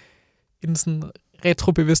en sådan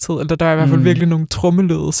retrobevidsthed, eller der er i hvert fald virkelig nogle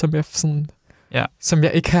trommelyde, som jeg sådan, som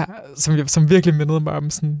jeg ikke har, som virkelig mindede mig om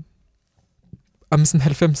sådan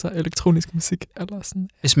 90'er elektronisk musik, eller sådan.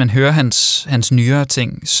 Hvis man hører hans nyere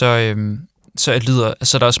ting, så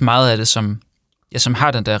er der også meget af det, som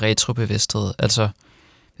har den der retrobevidsthed. Altså,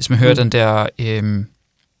 hvis man hører den der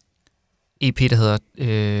EP, der hedder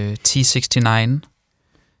T69.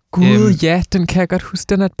 Gud, ja, den kan jeg godt huske.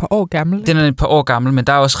 Den er et par år gammel. Den er et par år gammel, men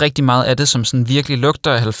der er også rigtig meget af det, som sådan virkelig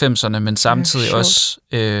lugter af 90'erne, men samtidig også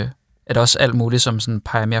er der også alt muligt, som sådan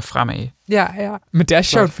peger mere fremad. Ja. Men det er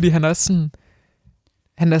sjovt, fordi han er sådan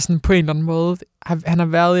på en eller anden måde, han har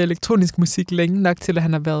været i elektronisk musik længe nok til, at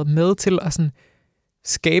han har været med til at sådan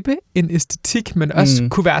skabe en æstetik, men også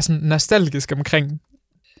kunne være sådan nostalgisk omkring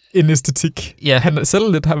en æstetik. Ja. Han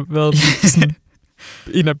selv lidt har været sådan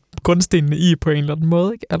en af grundstenene i på en eller anden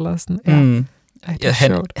måde, ikke? Eller sådan,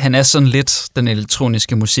 han er sådan lidt den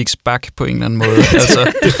elektroniske musiks bak på en eller anden måde.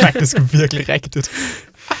 Altså. Det er faktisk virkelig rigtigt.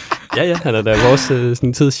 Ja, han er da vores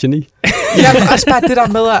sådan tids geni. Ja, men også bare det der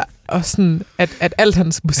med, at alt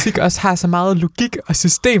hans musik også har så meget logik og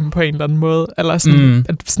system på en eller anden måde. Eller sådan,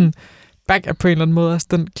 at sådan, Bach er på en eller anden måde også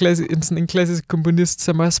en klassisk komponist,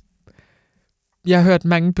 som også... Jeg har hørt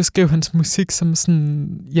mange beskrive hans musik som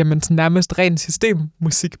sådan, sådan nærmest ren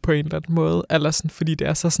systemmusik på en eller anden måde. Eller sådan, fordi det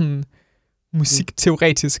er så sådan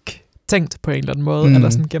musikteoretisk tænkt på en eller anden måde. Eller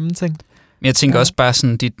sådan gennemtænkt. Men jeg tænker også bare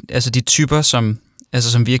sådan, de typer, som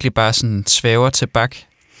virkelig bare sådan svæver til Bach.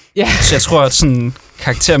 Ja. Så jeg tror, at sådan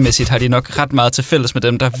karaktermæssigt har de nok ret meget til fælles med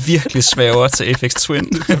dem, der virkelig svæver til Aphex Twin.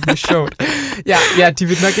 Det er sjovt. Ja, de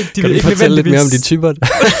vil nok ikke... Kan du fortælle lidt mere om de typer?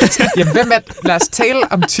 Jamen, lad os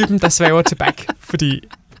tale om typen, der svæver til Bach. Fordi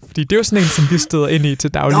det er jo sådan en, som vi støder ind i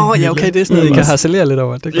til daglig. Ja, okay, det er sådan noget, I kan harcelere lidt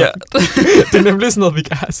over. Det er godt. Det er nemlig sådan noget, vi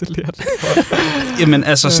kan harcelere lidt over. Jamen,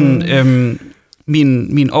 altså sådan...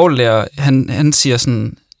 min overlærer, han siger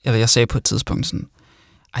sådan... Jeg sagde på et tidspunkt sådan...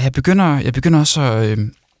 Jeg begynder også at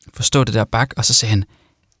forstå det der Bach, og så sagde han,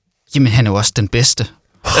 jamen han er jo også den bedste. Det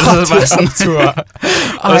var sådan,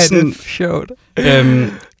 ej, det er sjovt.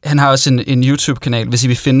 Han har også en YouTube-kanal, hvis I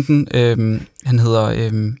vil finde den. Han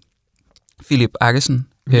hedder Philip Aggesen.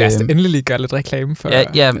 Jeg skal endelig lige gøre lidt reklame for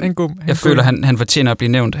en god. Jeg føler, han fortjener at blive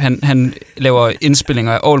nævnt. Han laver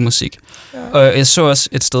indspillinger af all-musik. Ja. Og jeg så også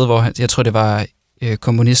et sted, hvor jeg tror, det var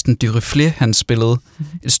komponisten Dyriflé, han spillede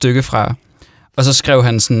et stykke fra. Og så skrev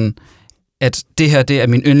han sådan, at det her, det er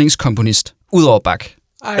min yndlingskomponist, udover Bach.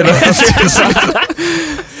 Ej,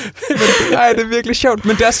 det er virkelig sjovt.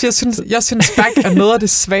 Men det er også, jeg synes Bach er noget af det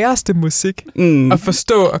sværeste musik at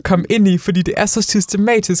forstå og komme ind i, fordi det er så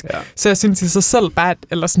systematisk. Ja. Så jeg synes i sig selv bare,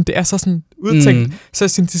 eller sådan, det er så sådan udtænkt, så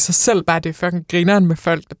jeg synes i sig selv bare, det er fucking grineren med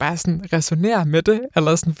folk, der bare sådan resonerer med det,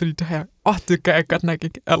 eller sådan, fordi det her, det gør jeg godt nok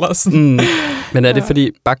ikke, eller sådan. Men er det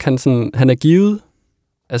fordi Bach, han er givet,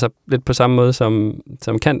 altså lidt på samme måde som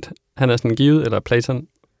Kant, han er sådan givet, eller Platon?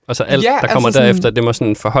 Og så alt, der kommer altså derefter, det må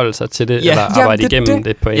sådan forholde sig til det, eller arbejde igennem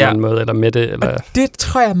det på en eller anden måde, eller med det. Eller... Og det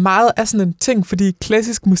tror jeg meget er sådan en ting, fordi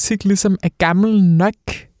klassisk musik ligesom er gammel nok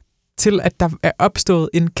til, at der er opstået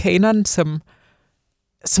en kanon, som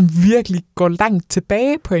virkelig går langt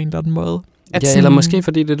tilbage på en eller anden måde. At sådan... eller måske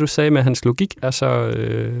fordi det, du sagde med hans logik, er så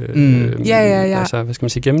altså, hvad skal man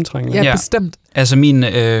sige, gennemtrængende. Ja, bestemt. Altså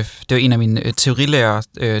det var en af mine teorilærere,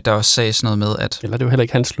 der også sagde sådan noget med, at... Eller det er jo heller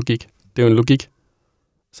ikke hans logik. Det er jo en logik,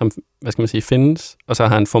 som, hvad skal man sige, findes, og så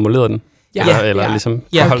har han formuleret den, eller ligesom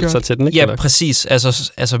forholdt sig til den, ikke? Ja, præcis.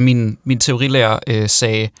 Altså min teorilærer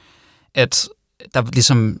sagde, at der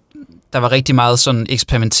var rigtig meget sådan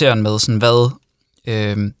eksperimenteren med, sådan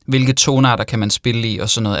hvilke tonarter kan man spille i, og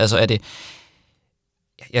sådan noget. Altså er det,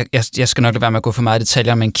 jeg skal nok lade være med at gå for meget i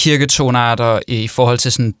detaljer, men kirketonarter i forhold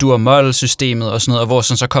til sådan dur-mol-systemet og sådan noget, og hvor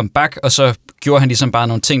sådan så kom Bach, og så gjorde han ligesom bare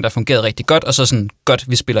nogle ting, der fungerede rigtig godt, og så sådan, godt,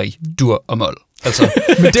 vi spiller i dur og mol. Altså,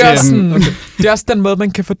 men det er, også sådan, det er også den måde,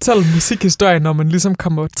 man kan fortælle musikhistorie, når man ligesom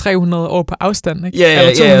kommer 300 år på afstand, ikke?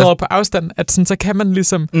 Eller 200 år på afstand, at sådan, så kan man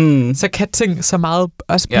ligesom, så kan ting så meget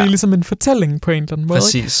også blive ligesom en fortælling på en eller anden måde.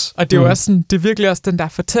 Præcis. Ikke? Og det er jo også sådan, det er virkelig også den der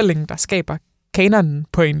fortælling, der skaber kanonen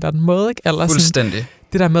på en eller anden måde, ikke? Eller fuldstændig. Sådan,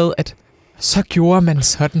 det der med, at så gjorde man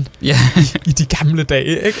sådan i de gamle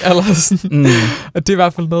dage, ikke? Eller sådan. Og det er i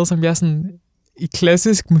hvert fald noget, som jeg sådan i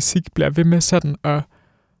klassisk musik bliver ved med sådan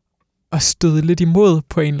at støde lidt imod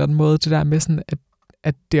på en eller anden måde. Det der med sådan,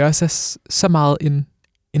 at det også er så meget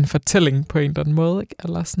en fortælling på en eller anden måde, ikke?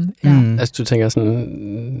 Eller sådan, Altså du tænker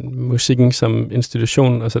sådan musikken som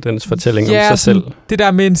institution, og så dens fortælling om sig sådan, selv. Det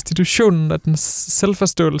der med institutionen og den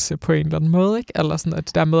selvforståelse på en eller anden måde, ikke? Eller sådan, at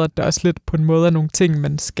det der med, at der også lidt på en måde er nogle ting,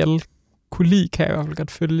 man skal kunne lide, kan jeg i hvert fald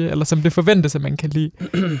godt følge, eller som det forventes, at man kan lide,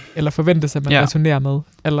 eller forventes, at man resonerer med,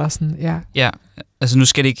 eller sådan, Ja, altså nu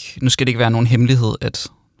skal det ikke være nogen hemmelighed, at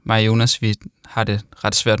mig og Jonas, vi har det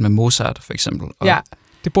ret svært med Mozart, for eksempel. Og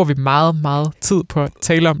det bruger vi meget, meget tid på at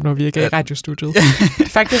tale om, når vi ikke er i radiostudiet.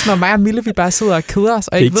 Faktisk, når mig og Mille, vi bare sidder og keder os,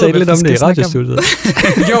 og ikke ved, lidt om det i radiostudiet.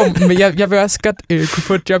 Jo, men jeg vil også godt kunne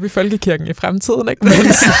få et job i folkekirken i fremtiden, ikke?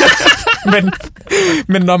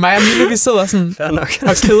 Men når mig og Mille, vi sidder sådan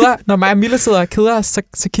og keder, når mig og Mille sidder og keder os,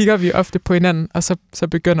 så kigger vi ofte på hinanden, og så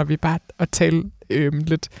begynder vi bare at tale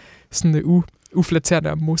lidt sådan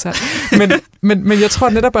uflatterende om Mozart. Men jeg tror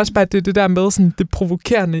netop også bare, at det er det der med sådan det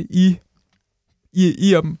provokerende i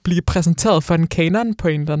at blive præsenteret for en kanon på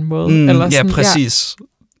en eller anden måde. Eller sådan, præcis.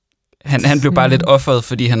 Han blev bare lidt offeret,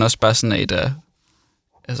 fordi han også bare sådan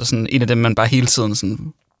sådan en af dem, man bare hele tiden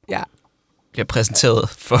sådan bliver præsenteret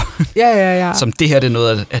for. Som det her, det er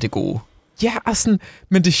noget af det gode. Ja, og sådan,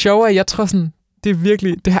 men det sjove er, jeg tror sådan, det er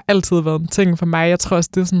virkelig, det har altid været en ting for mig. Jeg tror også,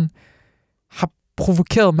 det sådan, har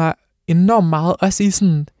provokeret mig enormt meget, også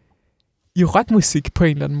i rockmusik på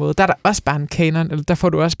en eller anden måde. Der er der også bare en kanon, eller der får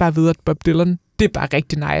du også bare at vide, at Bob Dylan, det er bare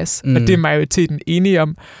rigtig nice, og det er majoriteten enige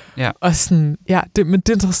om. Ja. Og sådan, men det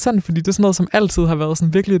er interessant, fordi det er sådan noget, som altid har været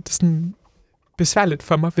sådan virkelig sådan besværligt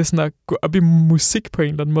for mig, ved sådan at gå op i musik på en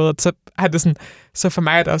eller anden måde. Og så har det sådan, så for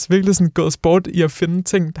mig er det også virkelig sådan gået sport i at finde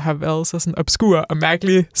ting, der har været så sådan obskure og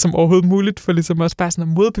mærkelige som overhovedet muligt, for ligesom også bare sådan at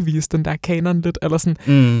modbevise den der kanon lidt, eller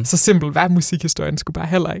sådan, så simpelt var musikhistorien skulle bare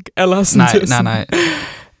heller ikke. Eller sådan, Nej.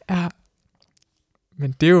 Ja.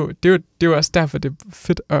 Men det er jo også derfor, det er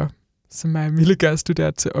fedt at, som jeg Mille gør,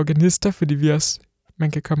 studere til organister, fordi vi også,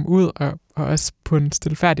 man kan komme ud og også på en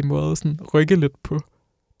stilfærdig måde sådan rykke lidt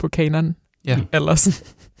på kanonen. Ja. Eller sådan,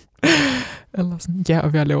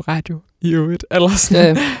 og ved at lave radio i øvrigt. Eller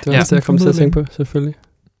sådan. Ja, det var også det, jeg kom til at tænke på, selvfølgelig.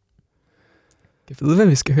 Jeg ved, hvad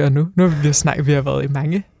vi skal høre nu. Nu har vi snakket, vi har været i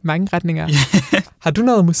mange retninger. Har du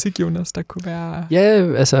noget musik, Jonas, der kunne være...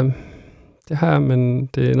 Ja, altså, det har jeg, men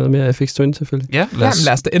det er noget mere Aphex Twin selvfølgelig. Ja,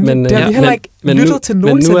 Lad os det endelig. Det har vi heller ikke lyttet til Men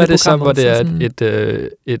nogensinde nu er det så, programmet, hvor det er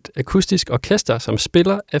et akustisk orkester, som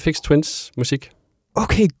spiller Aphex Twins musik.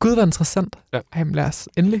 Okay, gud, hvor interessant. Ja. Ej, men lad os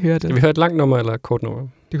endelig høre det. Skal vi høre et langt nummer eller et kort nummer?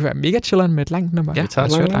 Det kunne være mega chilleren med et langt nummer. Ja, vi tager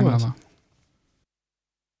lad os høre et langt nummer. nummer.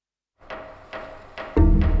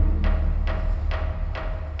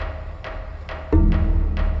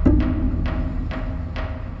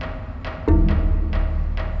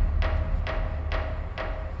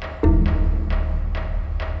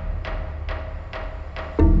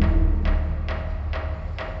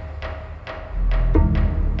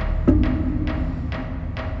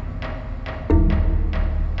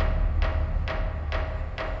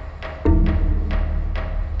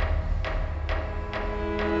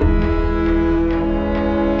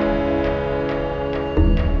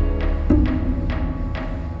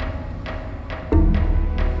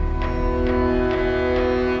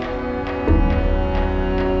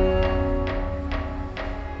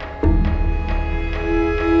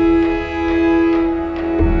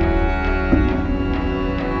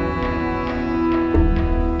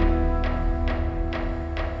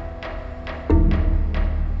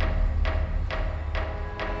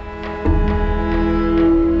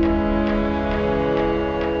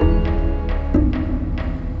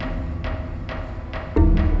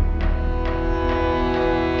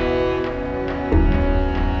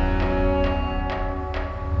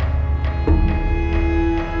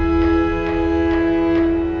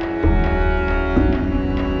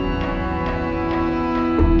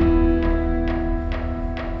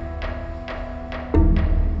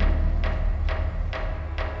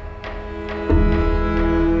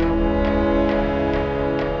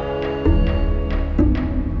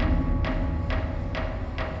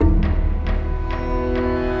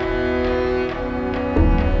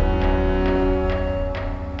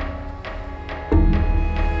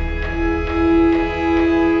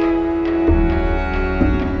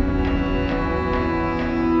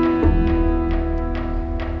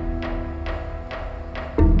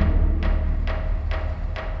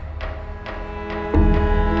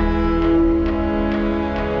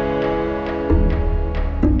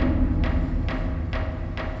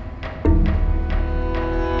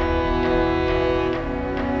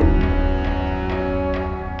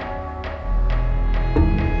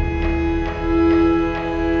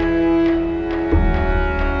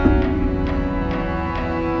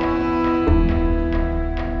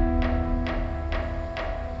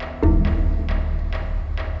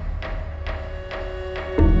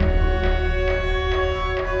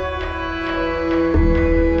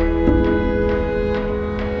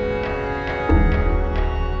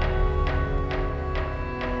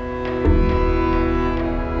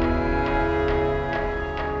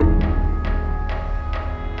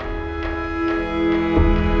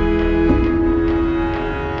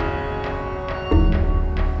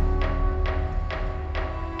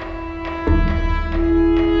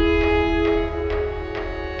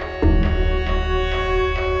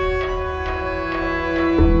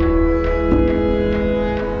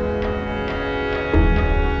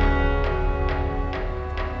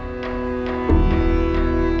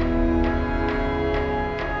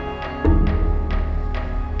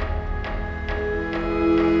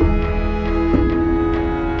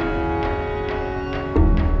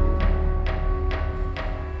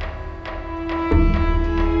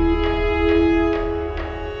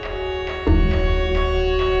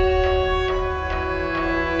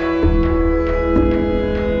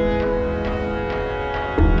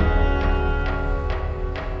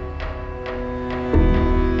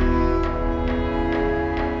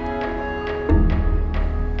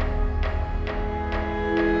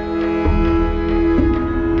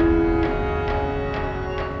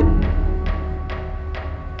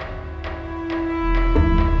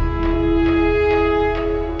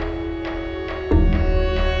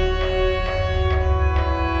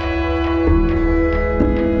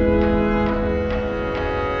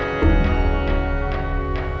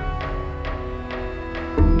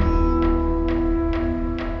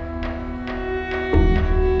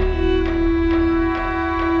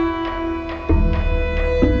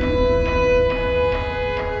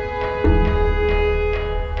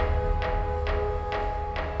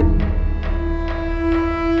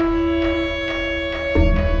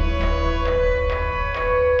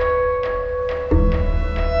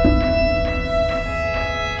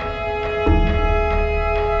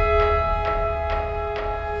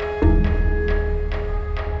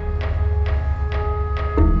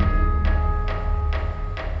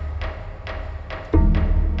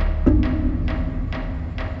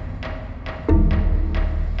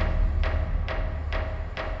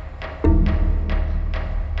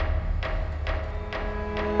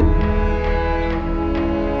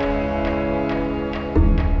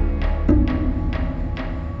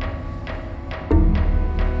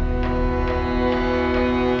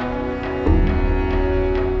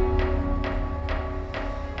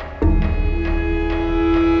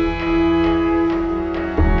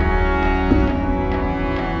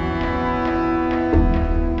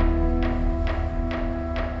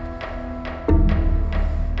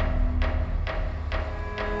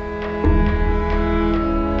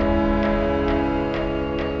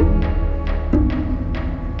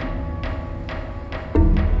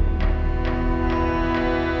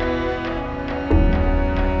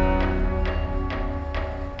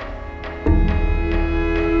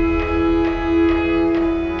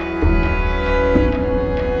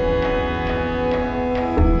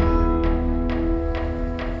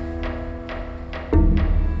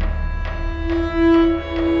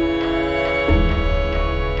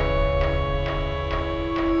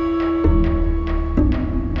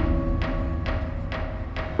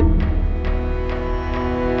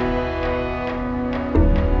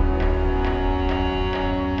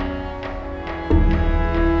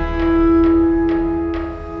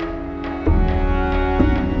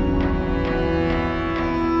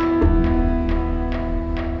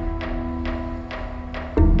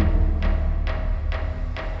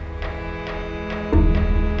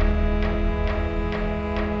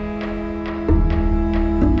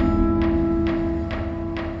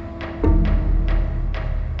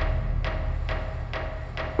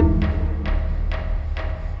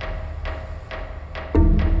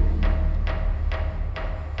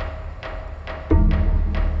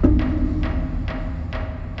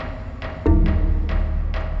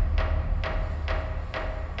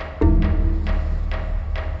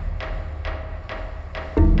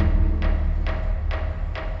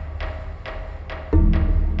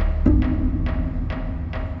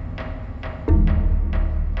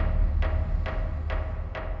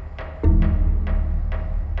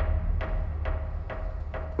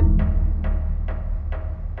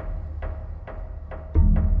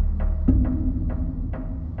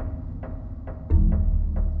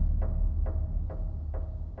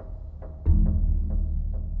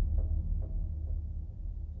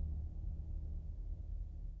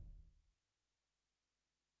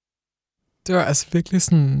 Det var altså virkelig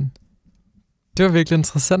sådan... Det var virkelig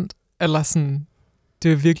interessant. Eller sådan...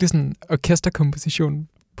 Det var virkelig sådan orkesterkomposition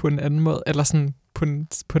på en anden måde. Eller sådan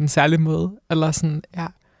på en særlig måde. Eller sådan, ja.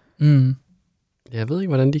 Jeg ved ikke,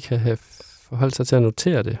 hvordan de kan have forholdt sig til at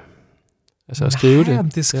notere det. Altså at skrive det. Om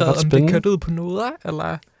det er skrevet, om det kørt ud på noder,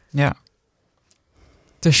 eller... Ja.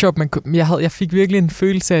 Det er sjovt, jeg fik virkelig en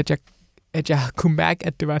følelse af, at jeg kunne mærke,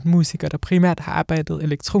 at det var en musiker, der primært har arbejdet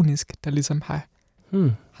elektronisk, der ligesom har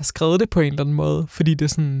skrevet det på en eller anden måde, fordi det er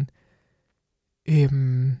sådan...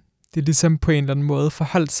 det er ligesom på en eller anden måde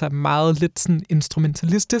forholdt sig meget lidt sådan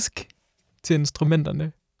instrumentalistisk til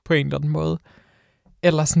instrumenterne på en eller anden måde.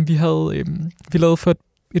 Eller sådan, vi lavede for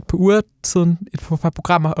et par uger siden et par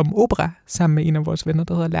programmer om opera, sammen med en af vores venner,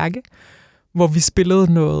 der hedder Lærke, hvor vi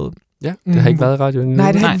spillede noget... Ja, det har ikke været i radioen endnu.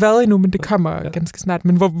 Nej, det har ikke været endnu, men det kommer ganske snart.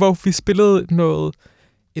 Men hvor vi spillede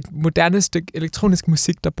et moderne stykke elektronisk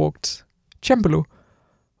musik, der brugte cembalo,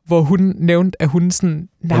 hvor hun nævnte, at hun sådan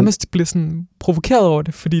nærmest blev sådan provokeret over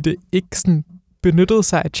det, fordi det ikke sådan benyttede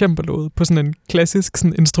sig af cembaloet på sådan en klassisk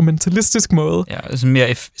sådan instrumentalistisk måde. Ja, altså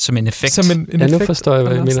mere som en effekt. Som en nu effekt, forstår jeg,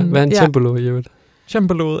 hvad jeg mener. Hvad er en cembalo i øvrigt?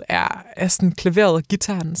 Cembaloet er sådan klaveret og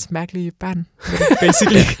guitarens mærkelige barn,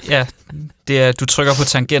 basically. Ja, det er, du trykker på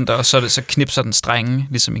tangenter, og så knipser den strenge,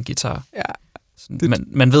 ligesom en guitar. Ja.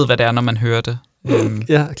 Man ved, hvad det er, når man hører det. Ja,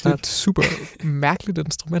 klart. Det er et super mærkeligt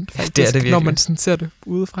instrument, faktisk, det er det virkelig. når man sådan ser det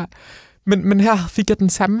udefra. Men her fik jeg den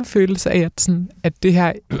samme følelse af, at det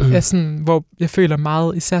her er sådan, hvor jeg føler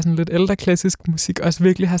meget, især sådan lidt ældre klassisk musik, også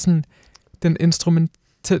virkelig har sådan den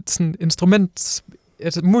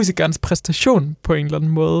altså musikernes præstation på en eller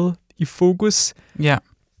anden måde i fokus. Ja.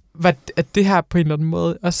 At det her på en eller anden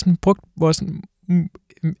måde også sådan brugt, hvor sådan,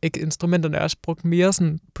 instrumenterne er også brugt mere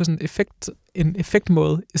sådan på sådan en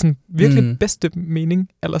effektmåde, i sådan virkelig bedste mening,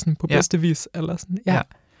 eller sådan på bedste vis, eller sådan,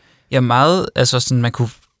 Ja, meget, altså sådan, man kunne...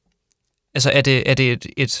 Altså, er det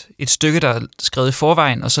et stykke, der er skrevet i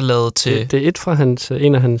forvejen, og så lavet til... Det er fra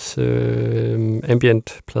en af hans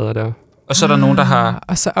ambient-plader der. Og så er der nogen, der har...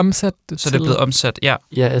 Og så omsat det så er det blevet omsat, ja.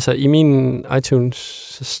 Ja, altså i min iTunes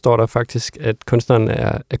så står der faktisk, at kunstneren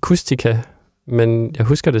er akustika, men jeg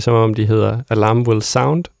husker det som om, de hedder Alarm Will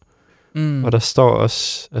Sound. Og der står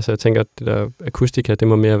også, altså jeg tænker, at det der akustika, det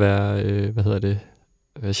må mere være,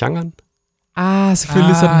 genren.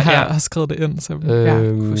 Selvfølgelig sådan her har skrevet det ind. Så,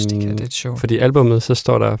 akustika, det er sjovt. Fordi i albumet, så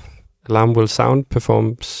står der Alarm Will Sound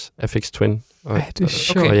performs Aphex Twin. Og, det er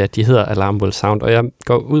sjovt. Og ja, de hedder Alarm Will Sound, og jeg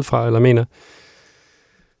går ud fra, eller mener,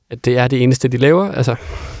 at det er det eneste, de laver. Altså,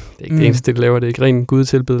 det er ikke det eneste, de laver, det er ikke ren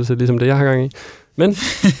gudetilbedelse, ligesom det, jeg har gang i. Men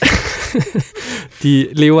de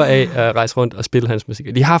lever af at rejse rundt og spille hans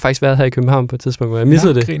musik. De har faktisk været her i København på et tidspunkt, hvor jeg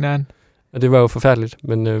missede det. Grineren. Og det var jo forfærdeligt,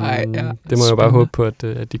 men det må jeg bare håbe på,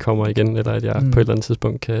 at de kommer igen, eller at jeg på et eller andet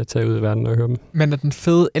tidspunkt kan tage ud i verden og høre dem. Men er den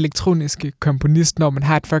fede elektroniske komponist, når man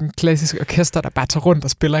har et fucking klassisk orkester, der bare tager rundt og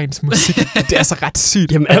spiller ens musik, det er så ret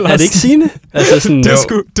sygt. Jamen, er det ikke sigende? Altså, sådan,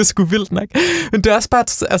 det er sgu vildt nok. Men det er også bare,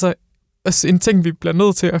 altså, en ting, vi bliver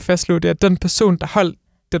nødt til at fastslå, det er, at den person, der holdt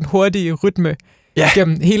den hurtige rytme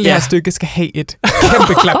gennem hele det her stykke, skal have et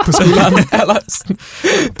kæmpe klap på skulderen. Eller sådan.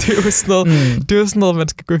 Det er jo sådan noget, man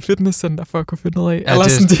skal gå i fitnesscenter for at kunne finde ud af. Ja,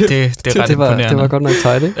 det er ret imponerende. Det var godt nok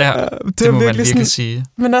tight, ikke? Ja, det må man virkelig sige.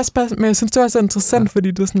 Men jeg synes, det var så interessant,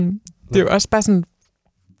 fordi det er jo også bare sådan,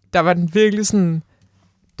 der var den virkelig sådan,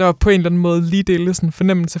 der var på en eller anden måde lige dele sådan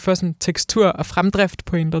fornemmelse for sådan tekstur og fremdrift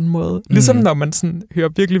på en eller anden måde. Ligesom når man sådan hører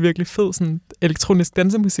virkelig, virkelig fed sådan elektronisk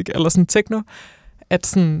dansemusik eller sådan techno,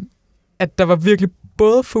 at der var virkelig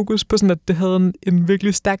både fokus på sådan, at det havde en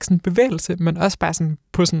virkelig stærk sådan bevægelse, men også bare sådan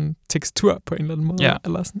på sådan tekstur på en eller anden måde. Ja,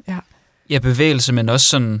 eller sådan, ja, bevægelse, men også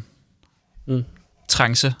sådan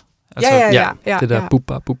trance. Altså, ja. Det der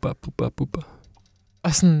bubba.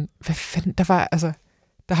 Og sådan, hvad fanden, der var,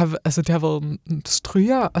 det har været en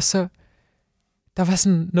stryger, og så der var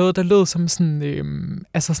sådan noget, der lød som sådan,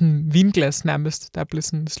 sådan vinglas nærmest, der blev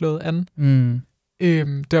sådan slået an.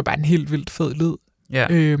 Det var bare en helt vildt fed lyd.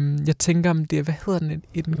 Yeah. Jeg tænker om det er, hvad hedder den,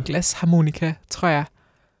 en glasharmonika, tror jeg,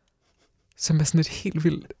 som er sådan et helt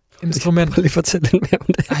vildt instrument. Prøv lige fortælle lidt mere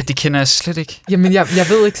om det. Nej, det kender jeg slet ikke. Jamen, jeg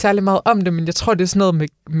ved ikke særlig meget om det, men jeg tror, det er sådan noget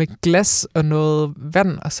med glas og noget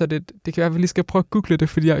vand, og så det kan være, at vi lige skal prøve at google det,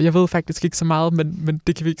 fordi jeg ved faktisk ikke så meget, men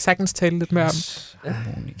det kan vi ikke sagtens tale lidt mere om.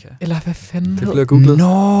 Harmonika. Eller hvad fanden det bliver googlet.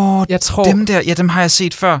 Nå, jeg tror... dem har jeg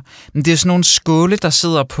set før. Men det er sådan nogle skåle, der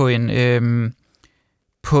sidder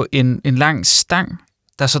på en lang stang,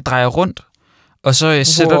 der så drejer rundt, og så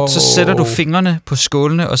sætter du fingrene på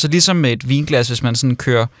skålene, og så ligesom med et vinglas, hvis man sådan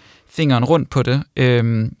kører fingeren rundt på det,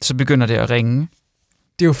 så begynder det at ringe.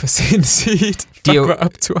 Det er jo for sindssygt. Det er jo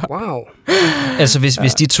optur. Wow. Altså,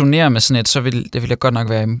 hvis de turnerer med sådan et, så vil jeg godt nok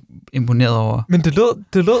være imponeret over. Men det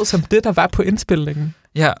lød som det, der var på indspilningen.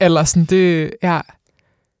 Ja. Eller sådan det, ja.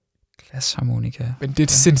 Glasharmonika. Men det er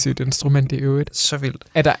et sindssygt instrument i øvrigt. Så vildt.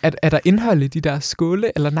 Er der indhold i de der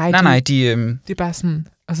skåle, eller nej? Nej, de er bare sådan,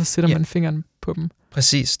 og så sætter man fingeren på dem.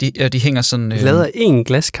 Præcis, de hænger sådan... Lavet af en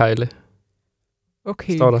glaskejle.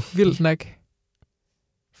 Okay, vildt nok.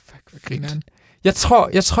 Fuck, hvad grineren. Jeg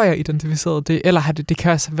tror, jeg identificerede det, eller har det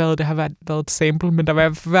kan også have været, det har været et sample, men der var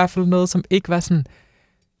i hvert fald noget, som ikke var sådan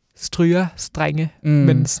strygerstrenge,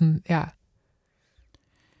 men sådan, ja.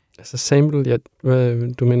 Altså sample, ja,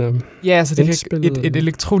 hvad du mener? Ja, altså det er et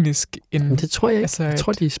elektronisk... Men det tror jeg ikke. Jeg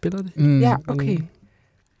tror, de spiller det. Ja, okay.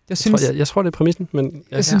 Jeg tror, det er præmissen, men...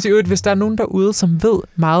 Jeg synes i øvrigt, hvis der er nogen derude, som ved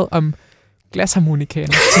meget om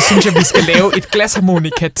glasharmonikaerne, så synes jeg, vi skal lave et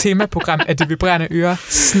glasharmonika-temaprogram af Det Vibrerende Øre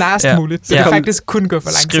snarest muligt. Så det faktisk kun gå for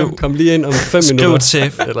langsomt. Kom lige ind om 5 minutter. Skriv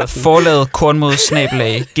til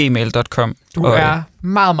forlaget@gmail.com. Du er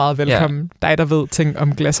meget, meget velkommen. Dig, der ved ting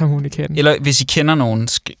om glasharmonikaen. Eller hvis I kender nogen,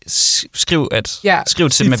 skriv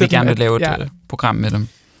til dem, at vi gerne vil lave et program med dem.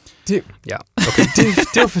 Det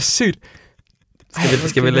var for sygt.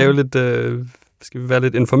 Skal vi lave lidt... skal vi være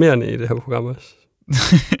lidt informerende i det her program også?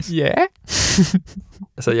 Ja.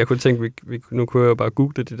 Altså, jeg kunne tænke, nu kunne jeg jo bare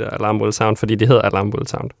google det der alarmwheel sound, fordi det hedder alarmwheel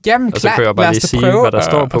sound. Jamen, og så kunne jeg bare lige sige, hvad der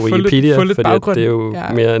står på Wikipedia, fordi det er jo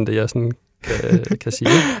mere end det, jeg sådan kan sige.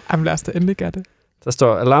 Jamen, lad os da endelig gøre det. Der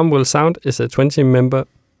står, alarmwheel sound is a 20-member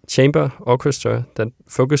chamber orchestra that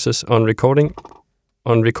focuses on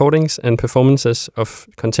recordings and performances of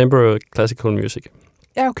contemporary classical music.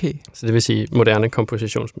 Ja, okay. Så det vil sige moderne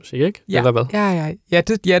kompositionsmusik, ikke? Ja. Eller hvad?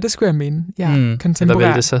 Ja, det skulle jeg mene. Ja, eller vil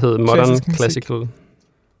det så hedde modern classical,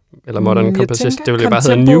 eller modern composition? Det ville jo bare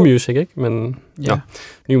hedde new music, ikke? Men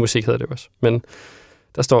ny musik hedder det også. Men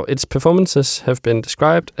der står, its performances have been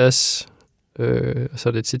described as, så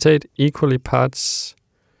er det et citat, equally parts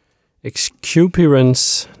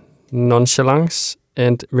exuberance, nonchalance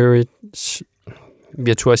and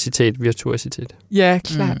virtuositet. Ja,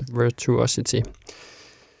 klart. Virtuosity.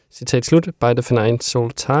 Citat slut. By the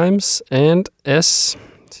Financial Times and as,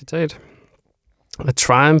 citat, a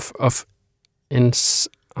triumph of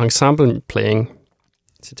ensemble playing.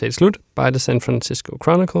 Citat slut. By the San Francisco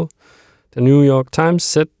Chronicle. The New York Times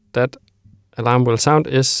said that alarmwheel sound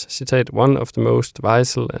is, citat, one of the most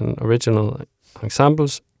vital and original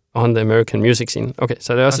ensembles on the American music scene. Okay,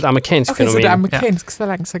 så det er også et amerikansk fænomen. Okay, så det er amerikansk, så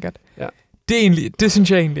langt så godt. Ja. Det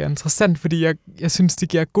synes jeg egentlig er interessant, fordi jeg synes, det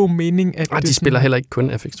giver god mening. At de spiller heller ikke kun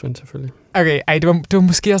Aphex Twin, selvfølgelig. Okay, det var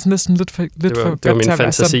måske også næsten lidt for godt til at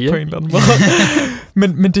være sådan på en eller anden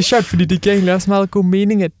måde. men det er sjovt, fordi det giver egentlig også meget god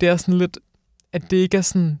mening, at det er sådan lidt, at det ikke er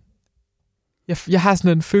sådan... Jeg har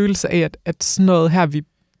sådan en følelse af, at sådan noget her,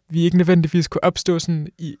 vi ikke nødvendigvis kunne opstå sådan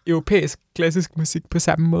i europæisk klassisk musik på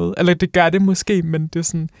samme måde. Eller det gør det måske, men det er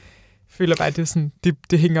sådan... føler bare, at det, er sådan,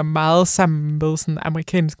 det hænger meget sammen med sådan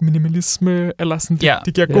amerikansk minimalisme, eller sådan,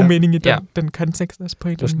 det giver god mening i den kontekst også på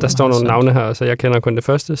en eller anden måde. Der står nogle navne her, så jeg kender kun det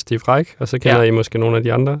første, Steve Reich, og så kender I måske nogle af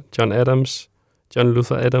de andre, John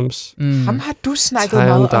Luther Adams. Ham har du snakket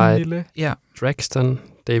meget om, Lille. Ja. Draxton,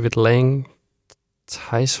 David Lang,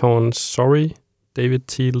 Tyshorn Sorry, David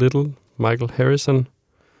T. Little, Michael Harrison. Der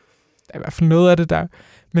er i hvert fald noget af det der.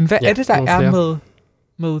 Men hvad er det, der er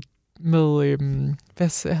med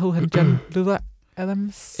hvad hed han? John Luther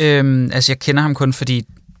Adams? Altså, jeg kender ham kun, fordi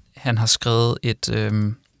han har skrevet et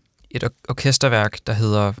orkesterværk, der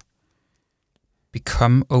hedder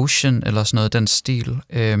Become Ocean, eller sådan noget, den stil.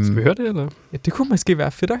 Skal vi høre det, eller? Ja, det kunne måske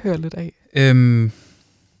være fedt at høre lidt af.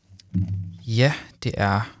 Ja, det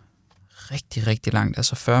er rigtig, rigtig langt.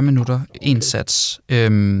 Altså 40 minutter, en sats.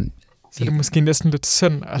 Så det er måske næsten lidt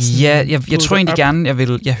synd. Ja, jeg tror egentlig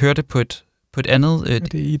gerne, jeg hører det på et andet...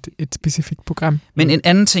 det er et specifikt program. Men en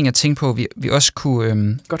anden ting, jeg tænkte på, vi også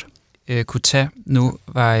kunne tage nu,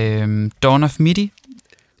 var Dawn of Midi.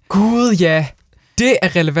 Gud, ja. Det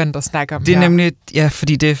er relevant at snakke om. Det er nemlig,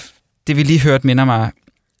 fordi det vi lige hørte minder mig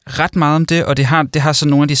ret meget om det, og det har så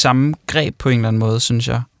nogle af de samme greb på en eller anden måde, synes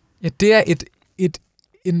jeg. Ja, det er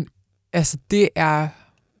det er,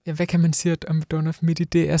 hvad kan man sige om Dawn of Midi?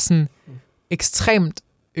 Det er sådan ekstremt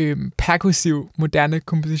perkussiv, moderne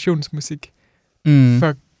kompositionsmusik,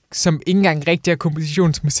 som ikke engang rigtig er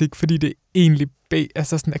kompositionsmusik, fordi det egentlig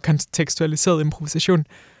sådan er kontekstualiseret improvisation,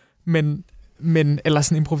 men eller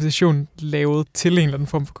sådan improvisation lavet til en eller anden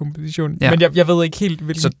form for komposition. Ja. Men jeg ved ikke helt,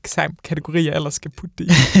 hvilken kategori jeg ellers skal putte det i.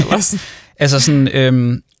 Altså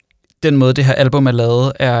sådan, den måde, det her album er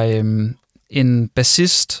lavet, er en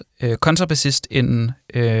bassist, kontrabassist, en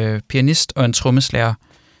pianist og en trommeslager,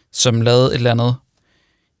 som lavede et eller andet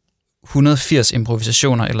 180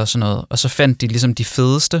 improvisationer eller sådan noget, og så fandt de ligesom de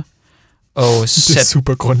fedeste, Og det er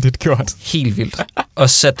super grundigt gjort. Helt vildt. Og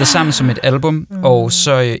satte det sammen som et album, og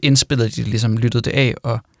så indspillede de ligesom, lyttede det af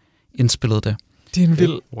og indspillede det. Det er en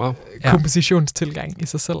vild kompositionstilgang i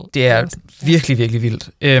sig selv. Det er virkelig, virkelig vildt.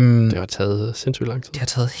 Det har taget sindssygt lang tid. Det har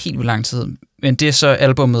taget helt vildt lang tid. Men det er så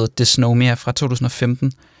albumet Dysnomia fra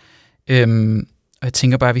 2015. Og jeg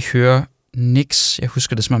tænker bare, at vi hører Nix. Jeg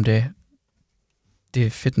husker det, som om det er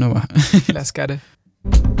et fedt nummer. Lad os gøre det.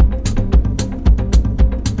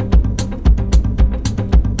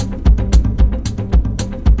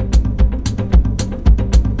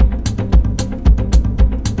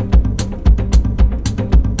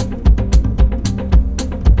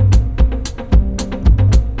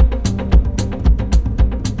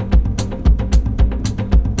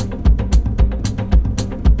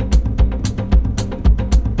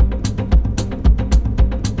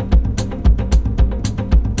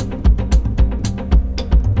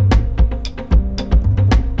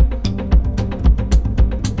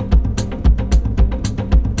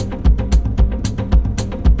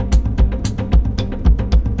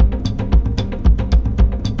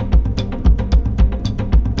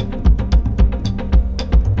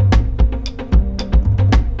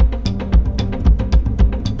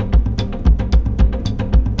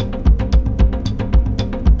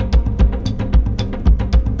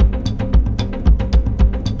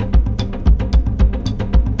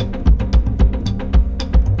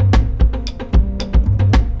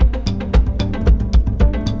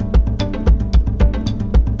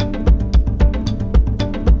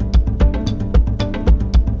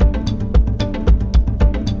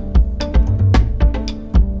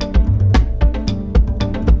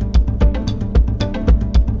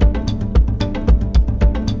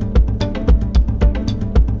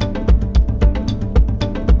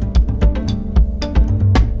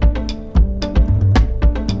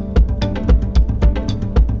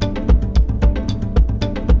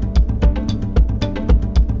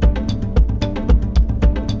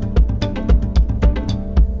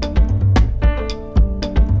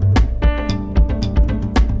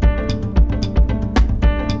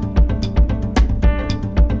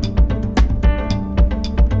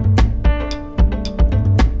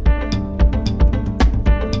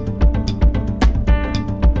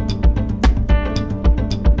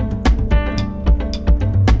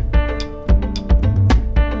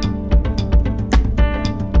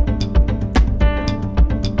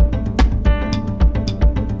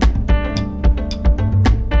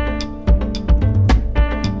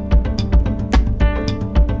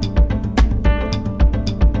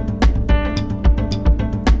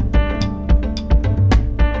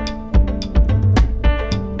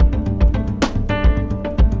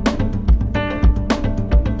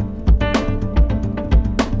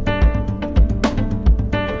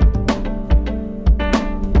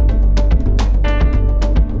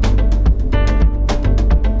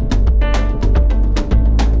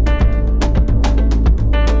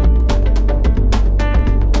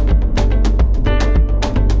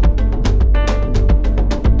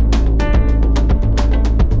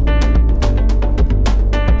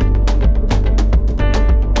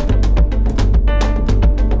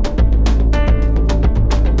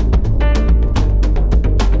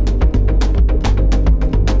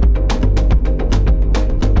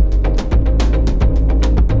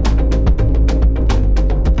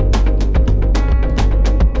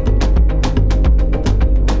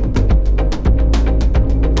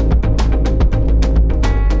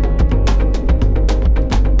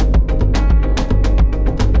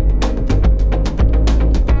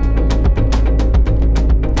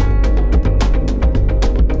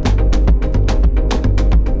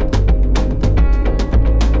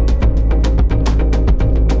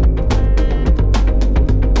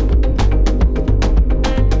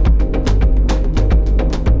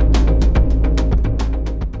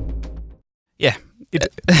 et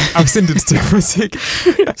afsindigt stykke musik.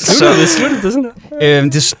 Slutter det sådan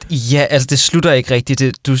her? Det slutter ikke rigtigt.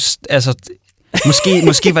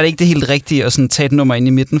 Måske var det ikke det helt rigtige at sådan tage et nummer ind i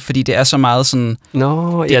midten, fordi det er så meget sådan...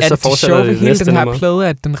 Så fortsætter det hele den her nummer. Plade,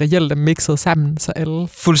 at den reelt er mixet sammen, så alle...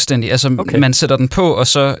 Fuldstændig. Man sætter den på, og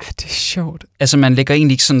så... det er sjovt. Man lægger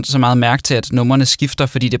egentlig ikke så meget mærke til, at numrene skifter,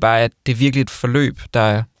 fordi det bare er, det er virkelig et forløb, der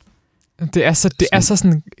er... Det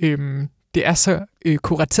er så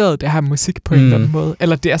kurateret, det her musik på en eller anden måde.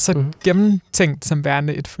 Eller det er så gennemtænkt som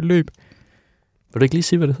værende et forløb. Vil du ikke lige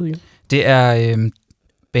sige, hvad det hedder igen? Det er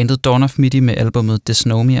bandet Dawn of Midi med albumet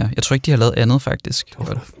Dysnomia. Jeg tror ikke, de har lavet andet, faktisk.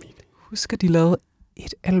 Husker, de lavede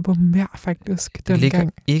et album mere, faktisk. Det ligger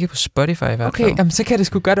ikke på Spotify i hvert fald. Okay, jamen, så kan det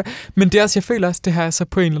sgu godt være. Men det er også, jeg føler også, det her er så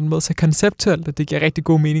på en eller anden måde så konceptuelt, at det giver rigtig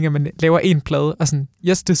god mening, at man laver en plade, og sådan,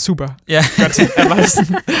 yes, det er super. Ja. Godt. Eller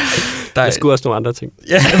sådan. Der er sgu også nogle andre ting.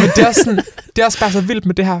 Ja. Men det er, også sådan, det er også bare så vildt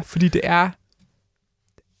med det her, fordi det er,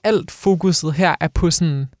 alt fokuset her er på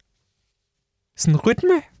sådan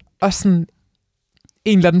rytme, og sådan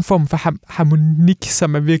en eller anden form for harmonik,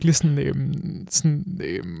 som er virkelig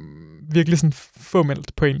virkelig sådan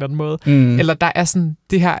formelt på en eller anden måde. Eller der er sådan,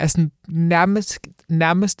 det her er sådan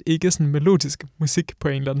nærmest ikke sådan melodisk musik på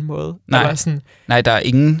en eller anden måde. Nej, eller sådan, nej, der er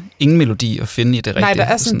ingen melodi at finde i det rigtige. Nej,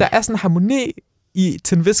 der er sådan harmoni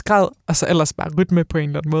til en vis grad, og så ellers bare rytme på en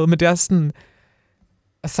eller anden måde. Men det er sådan,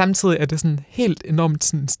 og samtidig er det sådan helt enormt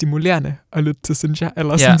sådan stimulerende at lytte til, synes jeg.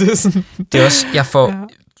 Eller sådan, det er sådan, det er også, jeg får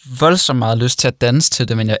voldsomt meget lyst til at danse til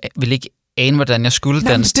det, men jeg vil ikke ane, hvordan jeg skulle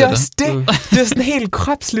danse til det. Det er sådan helt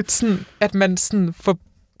kropsligt, sådan, at man sådan får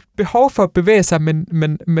behov for at bevæge sig, men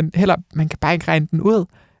heller, man kan bare ikke regne den ud.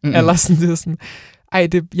 Eller sådan, det er sådan,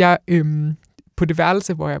 på det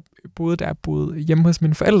værelse, hvor jeg boede hjemme hos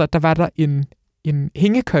mine forældre, der var der en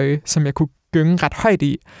hængekøje, som jeg kunne gynge ret højt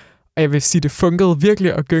i. Og jeg vil sige, det fungerede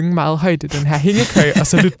virkelig at gynge meget højt i den her hængekøje, og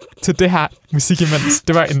så lytte til det her musik imens.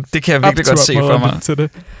 Det var det kan jeg virkelig godt se for mig. Til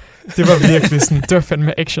det. Det var virkelig sådan, det var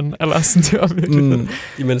fandme action, eller sådan, det var virkelig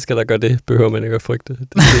De mennesker, der gør det, behøver man ikke at frygte.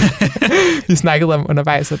 Vi snakkede om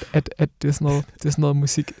undervejs, at det er sådan noget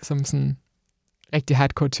musik, som sådan rigtig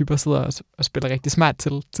hardcore typer sidder og spiller rigtig smart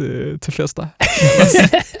til fester.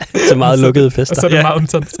 Til meget lukkede fester. Og så er det meget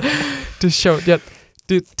intens. Det er sjovt.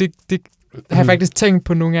 Det har jeg faktisk tænkt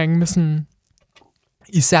på nogle gange med sådan,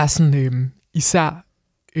 især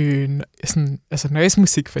altså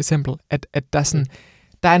noise-musik for eksempel, at der er sådan,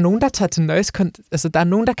 der er nogen, der tager til altså der er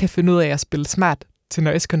nogen, der kan finde ud af at spille smart til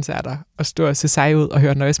noise-koncerter og stå og se sej ud og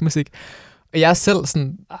høre noise-musik. Og jeg er selv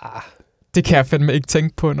sådan, det kan jeg fandme ikke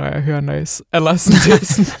tænke på, når jeg hører noise. Eller sådan, det er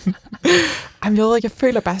sådan, jeg ved ikke, jeg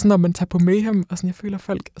føler bare sådan, når man tager på Mayhem, og sådan, jeg føler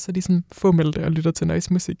folk, og så er de sådan fåmeldte og lytter til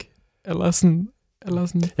noise-musik. Eller sådan.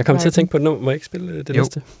 Jeg kom til at tænke på, må jeg ikke spille det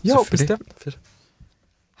næste? Jo, bestemt. Fedt.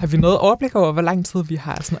 Har vi noget overblik over, hvor lang tid vi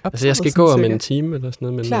har sådan optaget? Altså, jeg skal gå om en time eller sådan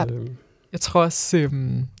noget. Men, klart. Jeg tror også,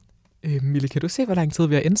 Mille, kan du se, hvor lang tid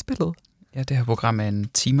vi har indspillet? Ja, det her program er 1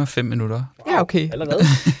 time og 5 minutter. Ja, okay. Allerede?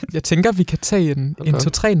 Jeg tænker, vi kan tage en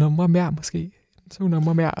 2-3 numre mere, måske. 2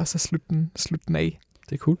 numre mere, og så slutte den af.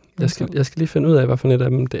 Det er cool. Jeg skal lige finde ud af, hvad for et af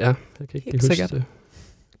dem det er. Jeg kan ikke huske det.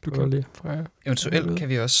 Du kan lige prøve. Eventuelt kan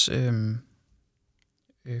vi også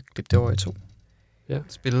klippe det over i 2. Ja.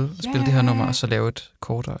 Spille det her nummer, og så lave et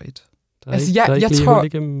kortere et. Jeg tror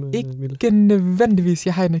ikke nødvendigvis,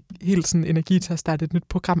 jeg har helt sådan energi til at starte et nyt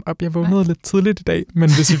program op. Jeg vågnede lidt tidligt i dag, men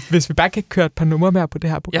hvis vi bare kan køre et par numre mere på det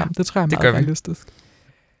her program, det tror jeg er meget realistisk.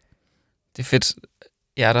 Det er fedt.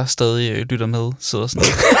 Jeg der stadig lytter med, sidder sådan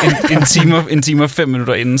en time og 5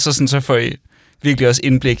 minutter inden, så får I virkelig også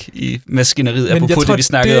indblik i maskineriet, apropos det, vi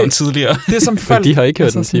snakkede om tidligere. Det som folk, de har ikke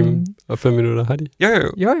hørt en time og 5 minutter, har de?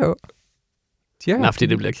 Jo. Nej, fordi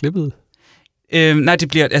det bliver klippet. Nej, det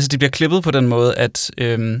bliver klippet på den måde, at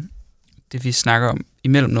det, vi snakker om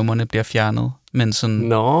imellem numrene, bliver fjernet. Men sådan,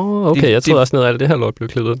 Nå, okay, jeg troede også noget af det her lort blev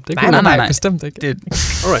klippet. Nej, bestemt ikke.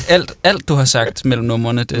 Alt, du har sagt mellem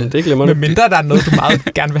numrene, det glemmer du. Men mindre der er noget, du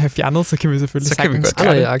meget gerne vil have fjernet, så kan vi selvfølgelig sagtens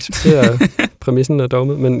gøre det. Jeg accepterer præmissen og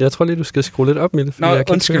dogmet, men jeg tror lige, du skal skrue lidt op, Mille. Nå,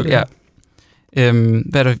 undskyld, ja.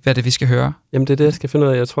 Hvad er det, vi skal høre? Jamen, det er det, jeg skal finde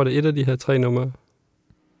ud af. Jeg tror, det er et af de her 3 numre.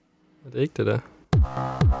 Er det ikke det der?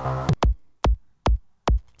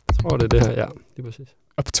 Jeg tror, det er det her, ja. Lige præcis.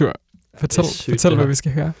 Optur. Fortæl, hvad vi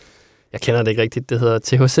skal høre. Jeg kender det ikke rigtigt. Det hedder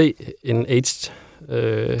THC, en aged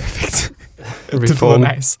perfekt. Reform.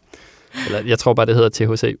 Det nice. Eller, jeg tror bare, det hedder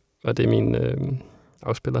THC, og det er min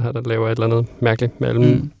afspiller her, der laver et eller andet mærkeligt med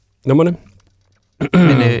alle numrene.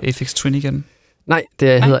 Men Aphex Twin igen? Nej,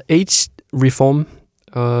 det hedder Aged Reform,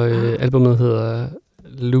 og albumet hedder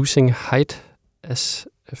Losing Height as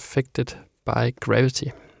Affected by Gravity.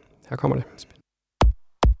 Her kommer det.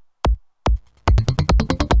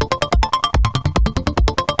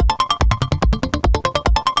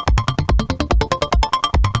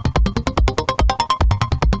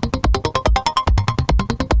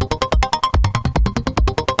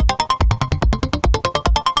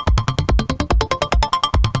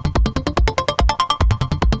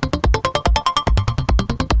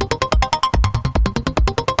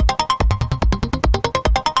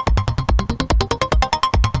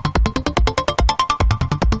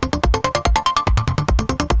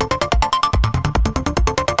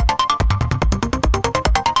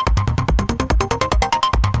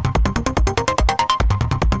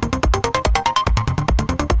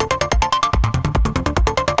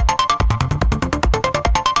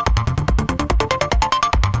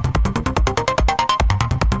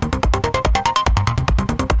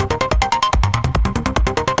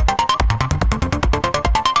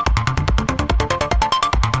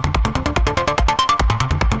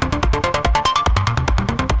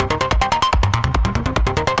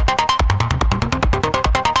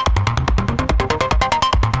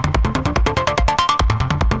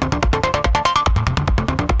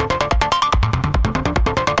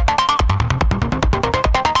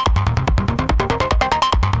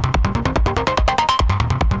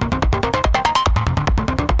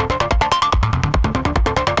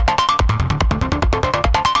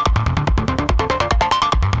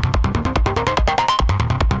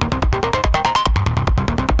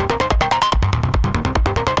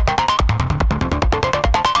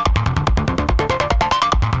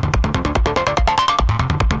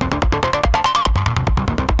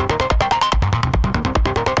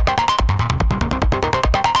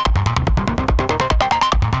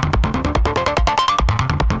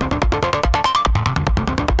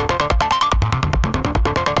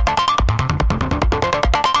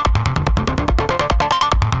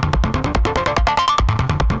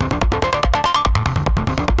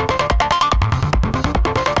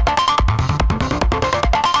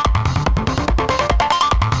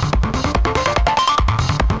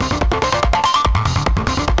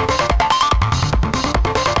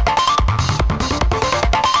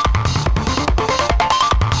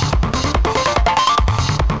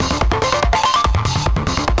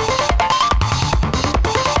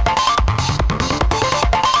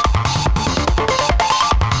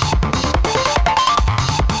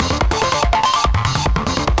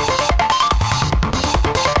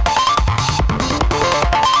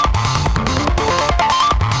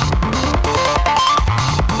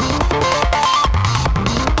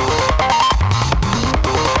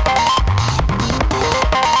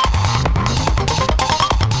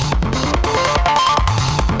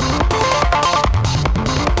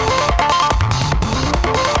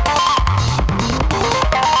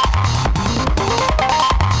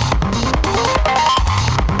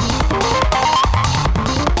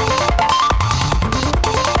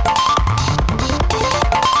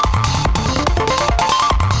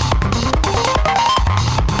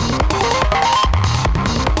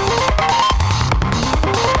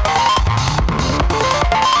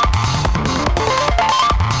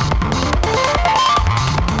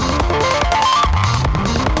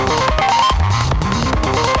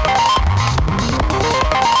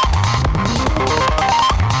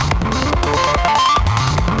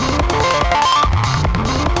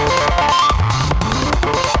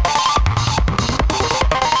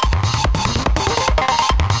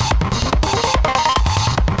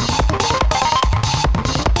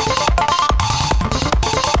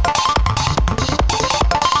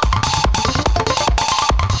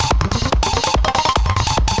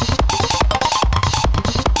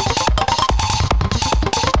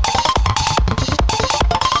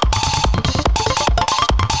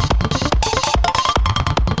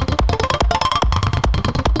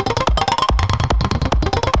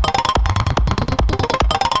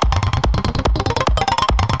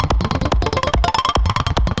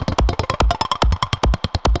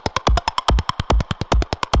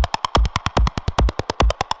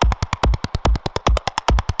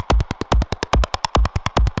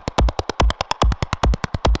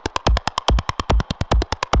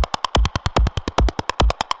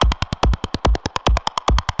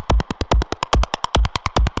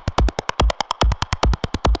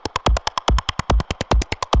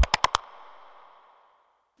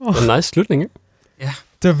 En nice slutning, ikke? Ja.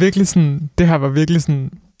 Det var virkelig sådan, det her var virkelig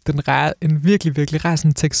sådan, en virkelig, virkelig rar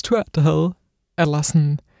sådan tekstur, der havde. Eller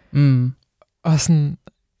sådan, og sådan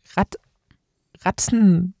ret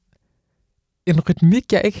sådan en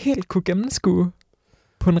rytmik, jeg ikke helt kunne gennemskue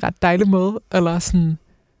på en ret dejlig måde. Eller sådan,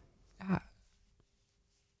 ja.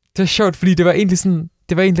 Det var sjovt, fordi det var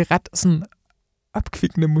egentlig ret sådan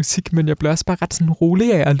opkvikkende musik, men jeg blev også bare ret sådan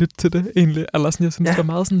rolig af at lytte til det, egentlig. Eller sådan, jeg synes, det var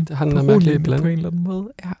meget sådan beroligende på en eller anden måde.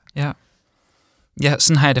 Ja,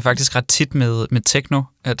 sådan har jeg det faktisk ret tit med techno,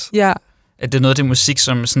 at det er noget af det musik,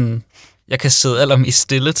 som sådan, jeg kan sidde allermest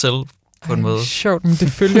stille til, på en måde. Sjovt, men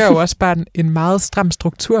det følger jo også bare en meget stram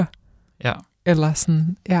struktur. Ja. Eller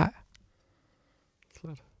sådan,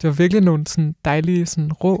 det var virkelig nogle sådan dejlige,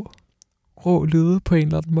 sådan rå lyde på en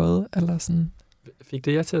eller anden måde, eller sådan. Fik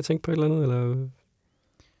det jer til at tænke på et eller andet, eller?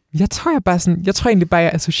 Jeg tror egentlig bare,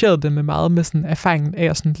 jeg associerede det med meget med sådan erfaringen af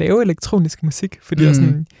at sådan lave elektronisk musik, fordi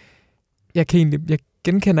jeg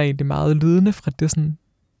genkender egentlig meget lydene fra det sådan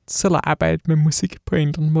selv at arbejde med musik på en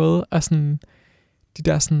eller anden måde, og sådan de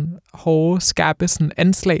der sådan hårde, skarpe sådan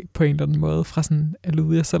anslag på en eller anden måde fra sådan af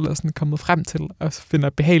lyde, jeg selv er sådan kommet frem til, og finder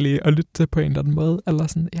behagelige at lytte til på en eller anden måde, eller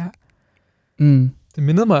sådan, Det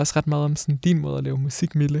mindede mig også ret meget om sådan din måde at lave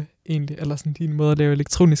musik, Mille, egentlig, eller sådan din måde at lave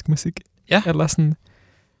elektronisk musik. Ja. Eller sådan.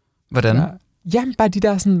 Hvordan? Jamen, bare de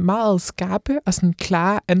der sådan meget skarpe og sådan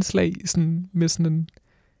klare anslag sådan, med sådan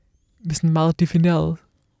en meget defineret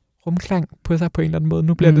rumklang på sig på en eller anden måde.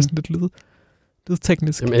 Nu bliver det sådan lidt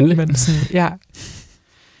lydteknisk. Jamen endelig. Men sådan,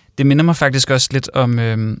 Det minder mig faktisk også lidt om...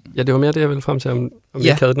 Ja, det var mere det, jeg ville frem til, om jeg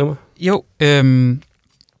ikke havde et nummer. Jo,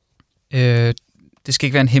 det skal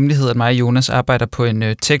ikke være en hemmelighed, at mig og Jonas arbejder på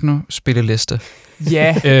en techno-spilleliste.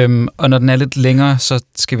 Ja. Og når den er lidt længere, så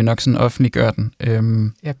skal vi nok sådan offentliggøre den.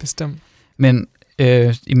 Ja, bestemt. Men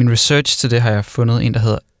i min research til det har jeg fundet en, der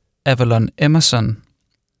hedder Avalon Emerson,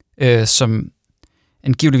 som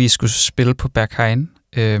angiveligvis skulle spille på Berghain.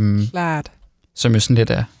 Klart. Som jo sådan lidt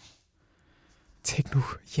er...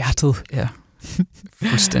 Techno-hjertet. Ja,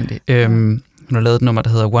 fuldstændig. Hun har lavet et nummer, der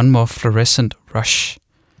hedder More Fluorescent Rush,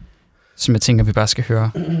 som jeg tænker, vi bare skal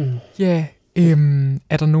høre. Ja,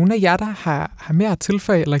 er der nogen af jer, der har mere at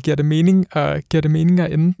tilføje, eller giver det mening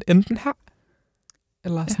at ende den her?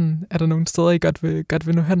 Eller sådan, er der nogle steder, I godt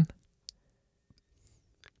vil nå hen?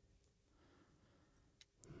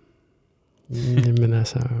 Jamen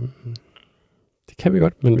altså, det kan vi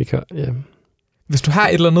godt, men vi kan, Hvis du har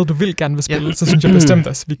et eller andet, du vil gerne vil spille, så synes jeg bestemt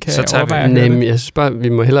også, vi kan overveje. Nej, jeg synes bare, vi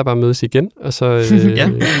må hellere bare mødes igen, og så,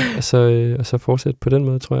 og så fortsætte på den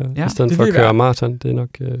måde, tror jeg. Ja, i stedet for at køre maraton, det er nok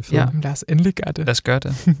fedt. Ja, lad os endelig gøre det. Lad os gøre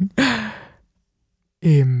det.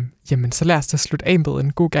 Jamen, så lad os da slutte af med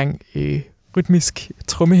en god gang rytmisk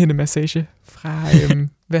trommehindemassage fra,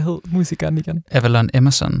 hvad hed musikeren igen? Avalon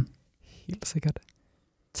Emerson. Helt sikkert.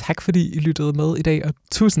 Tak fordi I lyttede med i dag, og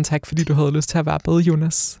tusind tak fordi du havde lyst til at være med,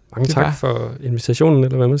 Jonas. Mange tak for invitationen,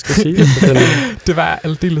 eller hvad man skal sige. Det var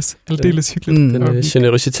aldeles hyggeligt. Den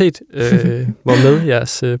generøsitet, hvormed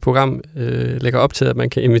jeres program lægger op til, at man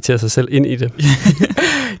kan invitere sig selv ind i det.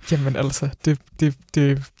 Jamen altså,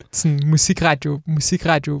 det sådan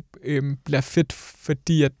musikradio bliver fedt,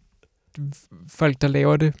 fordi at folk, der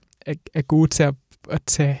laver det, er gode til at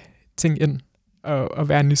tage ting ind. Og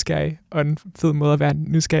være nysgerrig. Og en fed måde at være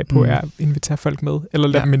nysgerrig på er at invitere folk med. Eller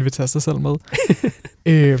lade dem invitere sig selv med.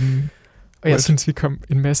 Og jeg synes, vi kom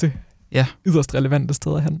en masse yderst relevante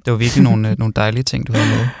steder hen. Det var virkelig nogle dejlige ting, du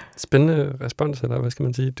havde med. Spændende respons, eller hvad skal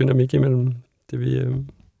man sige, dynamik imellem det, vi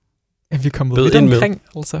vi er kommet lidt omkring,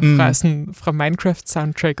 altså fra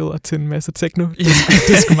Minecraft-soundtracket og til en masse techno. Det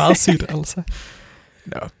er sgu meget sygt, altså.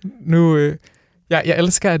 Nu... Jeg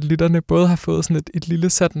elsker, at lytterne både har fået sådan et lille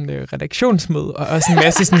sådan redaktionsmøde, og også en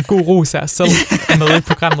masse sådan god ros af selv med i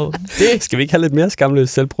programmet. Det skal vi ikke have lidt mere skamløs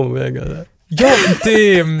selvpromovering? Eller? Jo,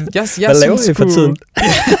 det... Hvad laver I for tiden?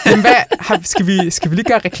 Jamen, skal vi lige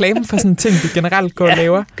gøre reklame for sådan en ting, vi generelt går og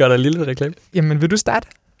laver? Gør der en lille reklame? Jamen, vil du starte?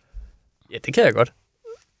 Ja, det kan jeg godt.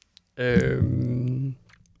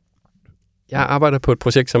 Jeg arbejder på et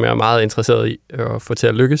projekt, som jeg er meget interesseret i at få til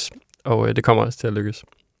at lykkes, og det kommer også til at lykkes.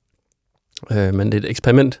 Men det er et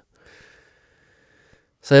eksperiment.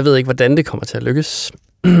 Så jeg ved ikke, hvordan det kommer til at lykkes.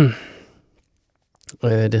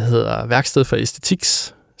 Det hedder Værksted for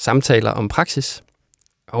Æstetiks samtaler om praksis.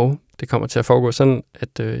 Og det kommer til at foregå sådan,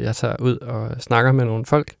 at jeg tager ud og snakker med nogle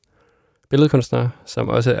folk, billedkunstnere, som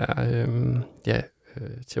også er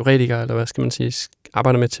teoretikere, eller hvad skal man sige,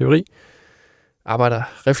 arbejder med teori, arbejder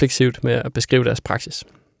refleksivt med at beskrive deres praksis.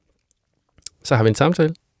 Så har vi en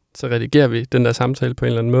samtale, så redigerer vi den der samtale på en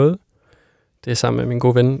eller anden måde. Det er sammen med min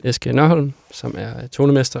gode ven Eske Nørholm, som er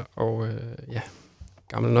tonemester og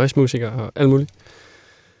gammel noise-musiker og alt muligt.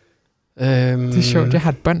 Det er sjovt, jeg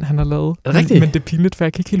har et bånd, han har lavet. Er det rigtigt? Men det er pinligt, for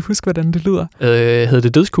jeg kan ikke helt huske, hvordan det lyder. Hedder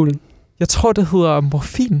det Dødskuglen? Jeg tror, det hedder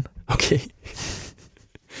Morfin. Okay.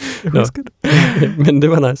 Jeg husker det. Men det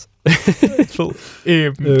var nice. Fed.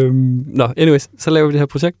 Anyways, så laver vi det her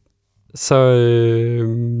projekt. Så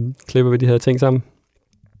klipper vi de her ting sammen.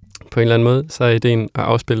 På en eller anden måde, så er ideen at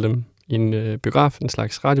afspille dem i en biograf, en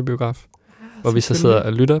slags radiobiograf, hvor vi så sidder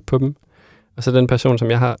og lytter på dem. Og så den person,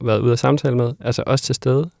 som jeg har været ude at samtale med, er så også til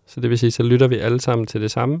stede. Så det vil sige, så lytter vi alle sammen til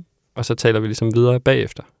det samme, og så taler vi ligesom videre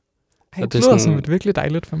bagefter. Det lyder som et virkelig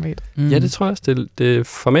dejligt format. Ja, det tror jeg også. Det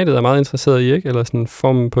formatet er meget interesseret i, ikke? Eller sådan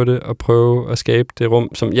formen på det, og prøve at skabe det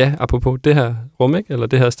rum, som, apropos det her rum, ikke? Eller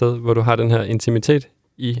det her sted, hvor du har den her intimitet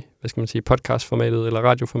i, podcastformatet eller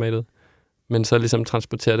radioformatet, men så ligesom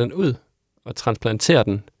transportere den ud, og transplantere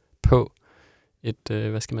den på et,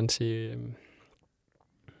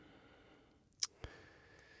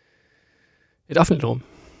 et offentligt rum.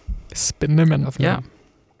 Spændende, mand. Ja.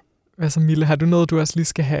 Hvad så, Mille? Har du noget, du også lige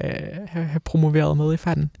skal have promoveret med i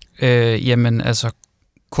farten? Jamen, altså,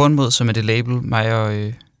 Kornmod, som er det label, mig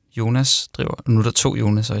og Jonas driver. Nu er der 2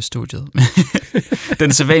 Jonas'er i studiet.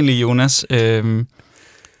 Den sædvanlige Jonas.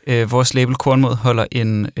 Vores label Kornmod holder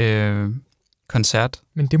en koncert.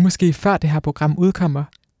 Men det er måske før det her program udkommer.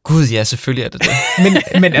 Gud, ja, selvfølgelig er det det.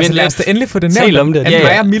 men altså, lad os da endelig få det nævnt, om det. At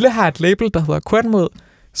mig og Mille har et label, der hedder Kornmod,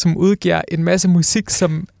 som udgiver en masse musik,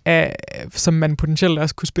 som man potentielt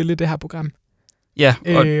også kunne spille i det her program. Ja,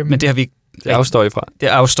 men det har vi ikke. Det afstår I fra. Det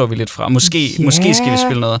afstår vi lidt fra. Måske skal vi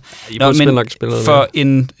spille noget.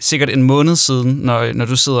 Men sikkert en måned siden, når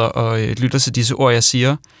du sidder og lytter til disse ord, jeg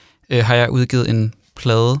siger, har jeg udgivet en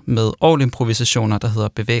plade med orgelimprovisationer, der hedder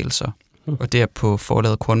Bevægelser. Og det er på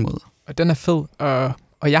forlaget Kornmod. Og den er fed,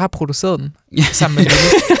 og jeg har produceret den sammen med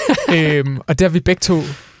Mille. Og det har vi begge to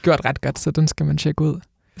gjort ret godt, så den skal man tjekke ud.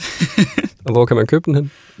 Og hvor kan man købe den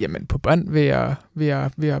hen? Jamen på bånd ved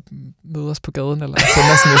at møde os på gaden, eller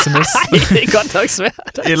sende os en sms. Det er godt nok svært.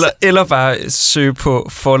 Altså. Eller bare søge på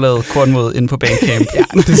forlaget Kornmod inde på Bandcamp. Ja,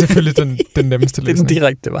 det er selvfølgelig den nemmeste løsning. Det er den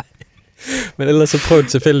direkte vej. Men ellers så prøv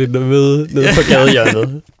tilfældigt at møde nede på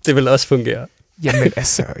gadehjørnet. Det vil også fungere. Jamen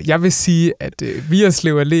altså, jeg vil sige, at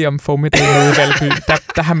Vigerslev Allé om formiddagen nede i Valby,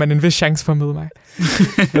 der har man en vis chance for at møde mig.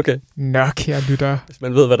 Okay. Nå, kære lytter. Hvis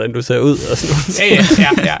man ved, hvordan du ser ud og sådan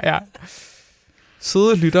noget. Ja.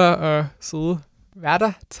 Søde lytter og søde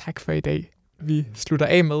værter, tak for i dag. Vi slutter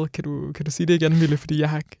af med, kan du sige det igen, Mille, fordi jeg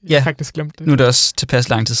har faktisk glemt det. Nu er det også tilpas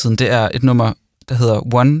lang tid siden. Det er et nummer, der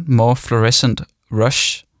hedder One More Fluorescent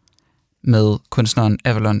Rush med kunstneren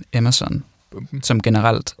Avalon Emerson, som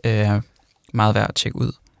generelt er meget værd at tjekke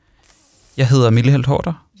ud. Jeg hedder Mille Helt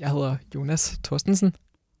Hårder. Jeg hedder Jonas Thorstensen.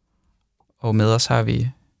 Og med os har vi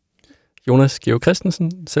Jonas Georg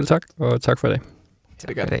Christensen. Selv tak, og tak for i dag. Det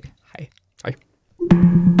er godt. Hej. Hej.